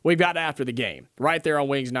BP, we've got After the Game, right there on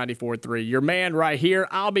Wings 94.3. Your man right here.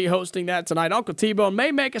 I'll be hosting that tonight. Uncle T-Bone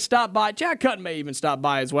may make a stop by. Jack Hutton may even stop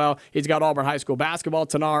by as well. He's got Auburn High School basketball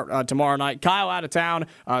tomorrow night. Kyle out of town,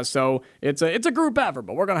 so it's a group effort,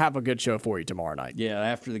 but we're going to have a good show for you tomorrow night. Yeah,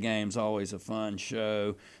 After the Game's always a fun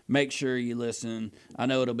show. Make sure you listen. I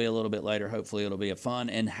know it'll be a little bit later. Hopefully it'll be a fun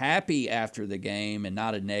and happy After the Game and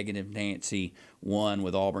not a negative Nancy one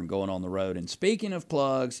with Auburn going on the road. And speaking of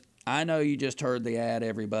plugs, I know you just heard the ad,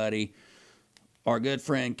 everybody. Our good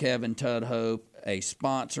friend Kevin Tudhope, a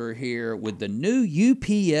sponsor here with the new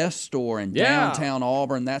UPS store in downtown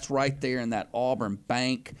Auburn. That's right there in that Auburn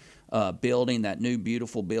Bank building, that new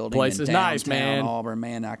beautiful building Place in is downtown nice, man. Auburn.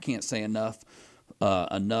 Man, I can't say enough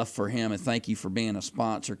for him, and thank you for being a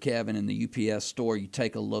sponsor, Kevin, in the UPS store. You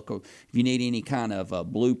take a look. If you need any kind of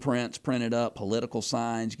blueprints printed up, political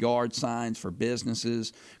signs, yard signs for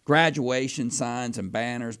businesses, graduation signs and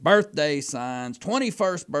banners, birthday signs,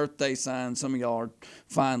 21st birthday signs. Some of y'all are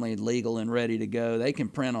finally legal and ready to go. They can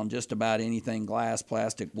print on just about anything: glass,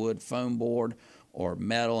 plastic, wood, foam board, or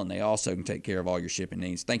metal, and they also can take care of all your shipping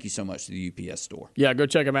needs. Thank you so much to the UPS Store. Yeah, go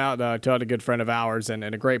check them out. Todd, a good friend of ours and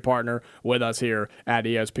a great partner with us here at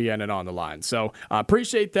ESPN and On the Line. So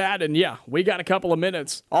appreciate that. And, yeah, we got a couple of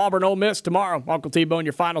minutes. Auburn, Ole Miss tomorrow. Uncle T-Bone,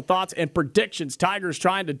 your final thoughts and predictions. Tigers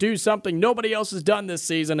trying to do something nobody else has done this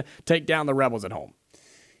season, take down the Rebels at home.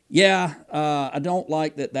 Yeah, I don't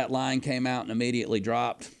like that line came out and immediately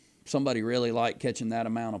dropped. Somebody really liked catching that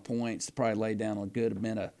amount of points. Probably laid down a good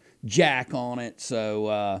bit of jack on it.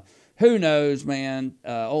 So who knows, man?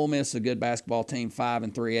 Ole Miss is a good basketball team,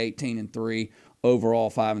 5-3, 18-3 overall,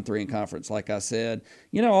 5-3 in conference. Like I said,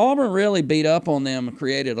 Auburn really beat up on them and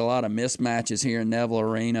created a lot of mismatches here in Neville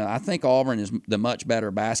Arena. I think Auburn is the much better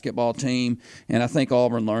basketball team, and I think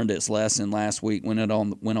Auburn learned its lesson last week when it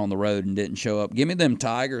went on the road and didn't show up. Give me them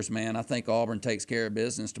Tigers, man. I think Auburn takes care of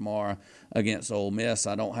business tomorrow against Ole Miss.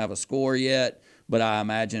 I don't have a score yet, but I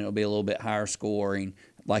imagine it'll be a little bit higher scoring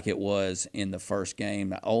like it was in the first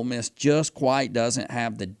game. Ole Miss just quite doesn't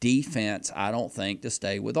have the defense, I don't think, to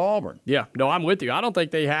stay with Auburn. Yeah, no, I'm with you. I don't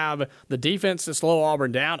think they have the defense to slow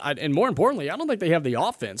Auburn down. And more importantly, I don't think they have the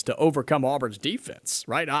offense to overcome Auburn's defense,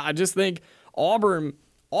 right? I just think Auburn's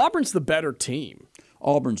the better team.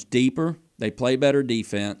 Auburn's deeper. They play better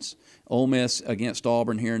defense. Ole Miss against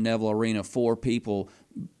Auburn here in Neville Arena, 4 people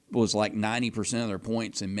was like 90% of their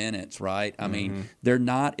points in minutes, right? I mean, they're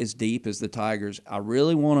not as deep as the Tigers. I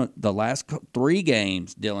really want to – the last 3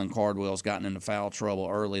 games, Dylan Cardwell's gotten into foul trouble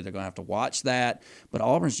early. They're going to have to watch that. But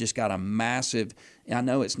Auburn's just got a massive – I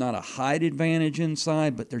know it's not a height advantage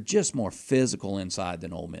inside, but they're just more physical inside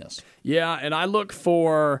than Ole Miss. Yeah, and I look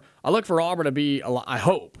for Auburn to be – I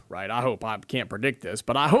hope, right? I can't predict this,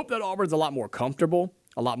 but I hope that Auburn's a lot more comfortable,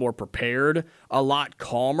 a lot more prepared, a lot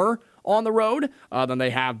calmer on the road than they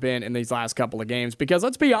have been in these last couple of games. Because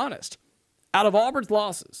let's be honest, out of Auburn's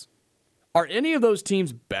losses, are any of those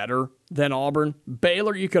teams better than Auburn?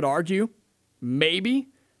 Baylor, you could argue. Maybe.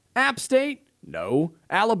 App State? No.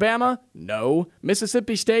 Alabama? No.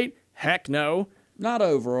 Mississippi State? Heck no. Not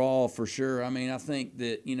overall, for sure. I mean, I think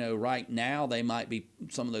that, right now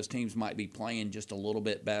some of those teams might be playing just a little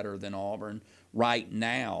bit better than Auburn right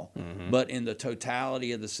now. But in the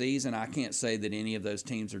totality of the season, I can't say that any of those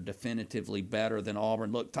teams are definitively better than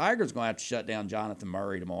Auburn. Look, Tigers going to have to shut down Jonathan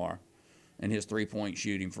Murray tomorrow and his three-point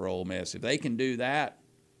shooting for Ole Miss. If they can do that,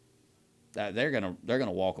 they're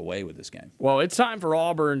gonna walk away with this game. Well, it's time for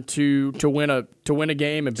Auburn to win a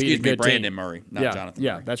game and beat a good Brandon team. Murray, not Jonathan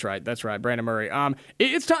Murray. Yeah, that's right, Brandon Murray.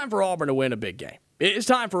 It's time for Auburn to win a big game. It's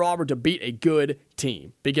time for Auburn to beat a good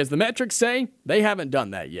team because the metrics say they haven't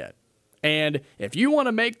done that yet. And if you want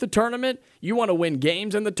to make the tournament, you want to win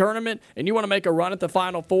games in the tournament, and you want to make a run at the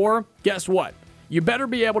Final Four, guess what? You better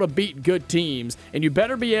be able to beat good teams, and you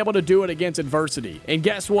better be able to do it against adversity. And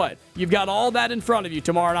guess what? You've got all that in front of you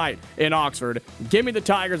tomorrow night in Oxford. Give me the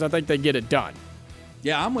Tigers. I think they get it done.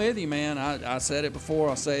 Yeah, I'm with you, man. I said it before.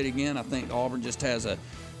 I'll say it again. I think Auburn just has a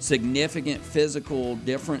significant physical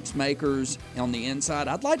difference makers on the inside.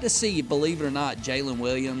 I'd like to see, believe it or not, Jalen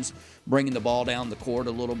Williams bringing the ball down the court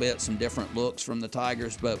a little bit, some different looks from the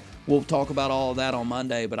Tigers, but we'll talk about all of that on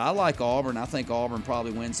Monday. But I like Auburn. I think Auburn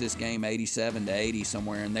probably wins this game 87-80,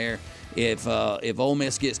 somewhere in there. If Ole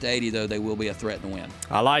Miss gets to 80, though, they will be a threat to win.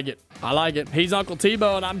 I like it. He's Uncle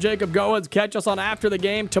Tebow, and I'm Jacob Goins. Catch us on After the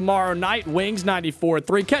Game tomorrow night, Wings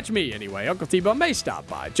 94.3. Catch me anyway. Uncle Tebow may stop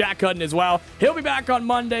by. Jack Hutton as well. He'll be back on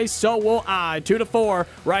Monday, so will I. 2 to 4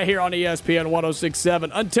 right here on ESPN 106.7.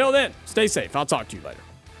 Until then, stay safe. I'll talk to you later.